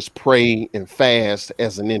have to just pray and fast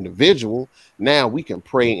as an individual. Now we can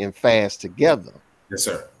pray and fast together. Yes,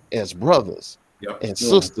 sir. As brothers, yep, and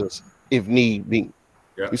sisters, if need be.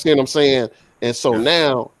 Yep. You see what I'm saying? And so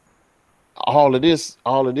now all of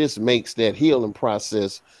this makes that healing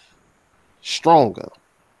process stronger.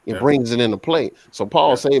 It brings it into play. So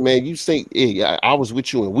Paul say, man, you say, hey, I was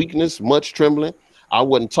with you in weakness, much trembling. I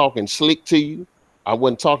wasn't talking slick to you. I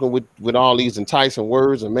wasn't talking with all these enticing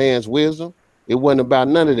words and man's wisdom. It wasn't about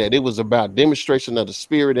none of that. It was about demonstration of the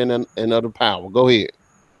Spirit and of the power. Go ahead.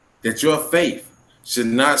 That your faith should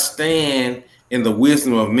not stand in the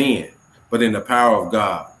wisdom of men, but in the power of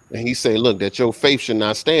God. And he said, look, that your faith should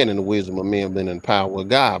not stand in the wisdom of men, but in the power of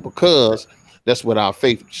God, because that's what our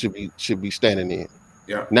faith should be standing in.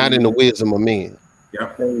 Yeah. Not in the wisdom of men.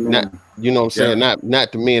 Yeah. Not, you know what I'm saying?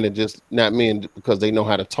 Not the men that just, not men because they know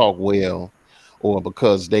how to talk well, or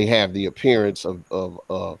because they have the appearance of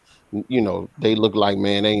you know, they look like,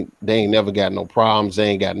 man, they ain't never got no problems, they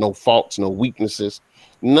ain't got no faults, no weaknesses,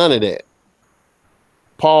 none of that.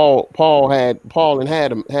 Paul had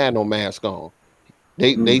no mask on.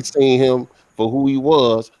 They seen him for who he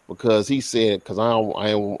was, because he said, because I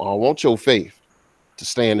don't want your faith to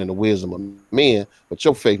stand in the wisdom of men, but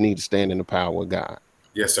your faith needs to stand in the power of God.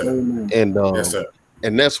 Yes, sir. And yes, sir.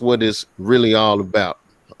 And that's what it's really all about.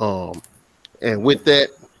 And with that,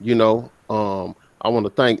 you know, I want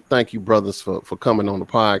to thank you, brothers, for coming on the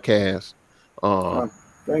podcast.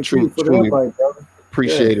 Thank you for the invite, brother.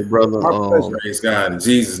 Appreciate it, brother. Praise God in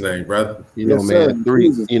Jesus' name, brother. You know, man,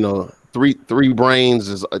 three brains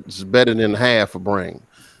is better than half a brain.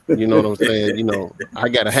 You know what I'm saying? You know, I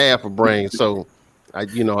got a half a brain, so I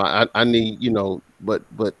need, you know, but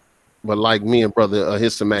like me and brother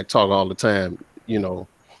Histomac talk all the time, you know,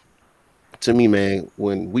 to me, man,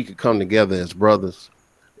 when we could come together as brothers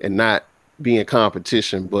and not be in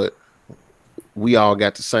competition, but we all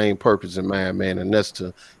got the same purpose in mind, man, and that's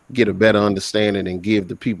to get a better understanding and give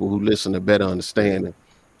the people who listen a better understanding.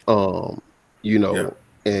 You know,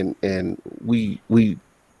 and we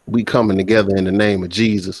coming together in the name of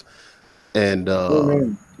Jesus, and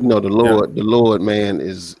you know, the Lord, man,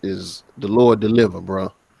 is the Lord deliver,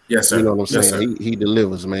 bro. Yes, sir. You know what I'm saying? He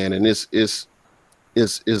delivers, man, and it's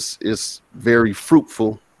very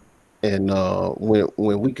fruitful, and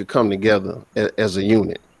when we could come together as a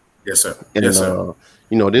unit. Yes, sir. And yes, sir.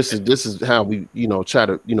 You know, this is how we, you know, try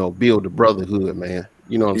to, you know, build the brotherhood, man.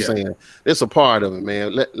 You know what I'm saying? It's a part of it,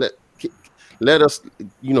 man. Let us,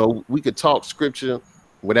 you know, we could talk scripture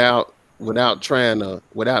without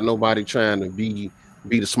nobody trying to be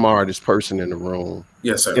the smartest person in the room.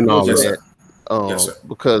 Yes, sir. And all yes, of that. Yes, sir.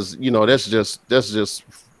 Because, you know, that's just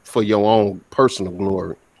for your own personal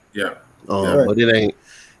glory. Yeah. But it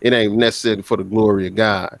ain't necessarily for the glory of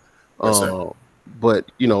God. Yes, sir.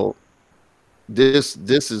 But you know, this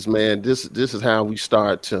is how we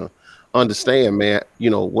start to understand, man,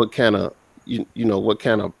 you know, what kind of what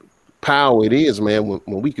kind of power it is, man, when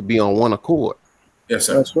we could be on one accord. Yes,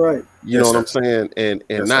 sir. That's right. You know what I'm saying?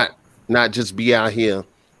 And not just be out here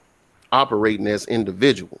operating as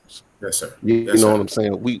individuals. Yes, sir. You know what I'm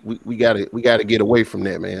saying? We gotta get away from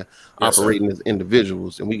that, man. Yes, operating sir. as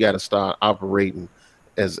individuals, and we gotta start operating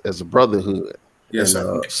as a brotherhood. Yes,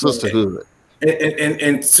 and sir. Sisterhood.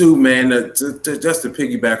 And two, man, just to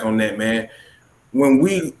piggyback on that, man, when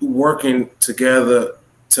we working together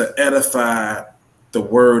to edify the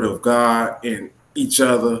word of God and each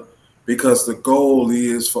other, because the goal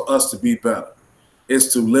is for us to be better.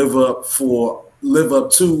 It's to live up for live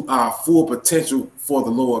up to our full potential for the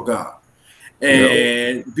Lord God,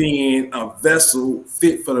 and being a vessel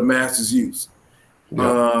fit for the master's use.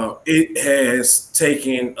 It has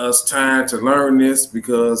taken us time to learn this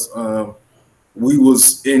because we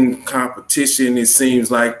was in competition. It seems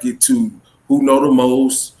like it to who know the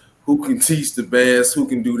most, who can teach the best, who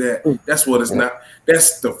can do that. That's what it's not.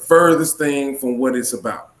 That's the furthest thing from what it's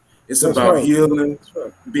about. It's about healing,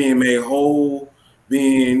 being made whole,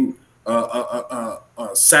 being a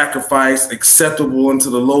sacrifice acceptable unto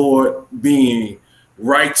the Lord, being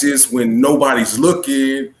righteous when nobody's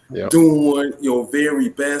looking, doing your very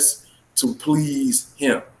best to please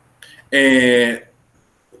Him. And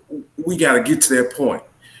we got to get to that point.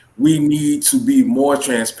 We need to be more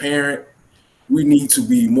transparent. We need to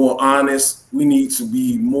be more honest. We need to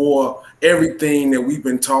be more everything that we've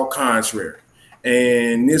been taught contrary.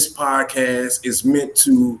 And this podcast is meant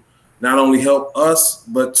to not only help us,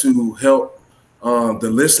 but to help the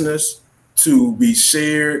listeners, to be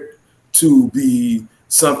shared, to be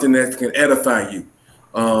something that can edify you.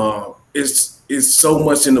 It's so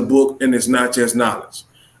much in the book, and it's not just knowledge.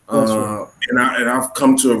 And I've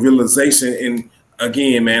come to a realization. And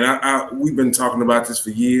again, man, we've been talking about this for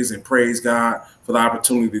years, and praise God for the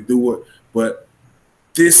opportunity to do it. But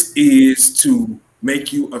this is to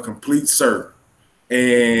make you a complete servant,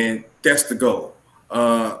 and that's the goal.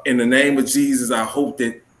 In the name of Jesus, I hope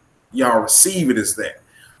that y'all receive it as that.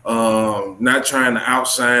 Not trying to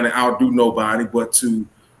outshine and outdo nobody, but to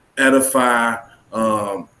edify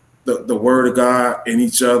the word of God and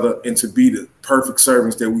each other, and to be the perfect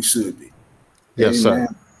servants that we should be. Yes, Amen.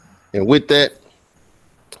 sir. And with that,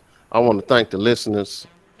 I want to thank the listeners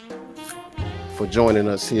for joining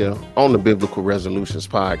us here on the Biblical Resolutions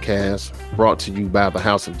Podcast, brought to you by the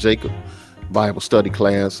House of Jacob Bible Study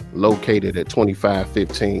Class, located at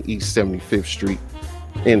 2515 East 75th Street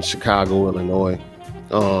in Chicago, Illinois.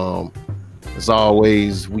 As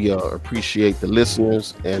always, we appreciate the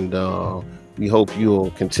listeners, and we hope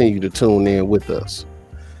you'll continue to tune in with us.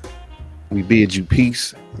 We bid you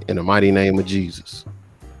peace in the mighty name of Jesus.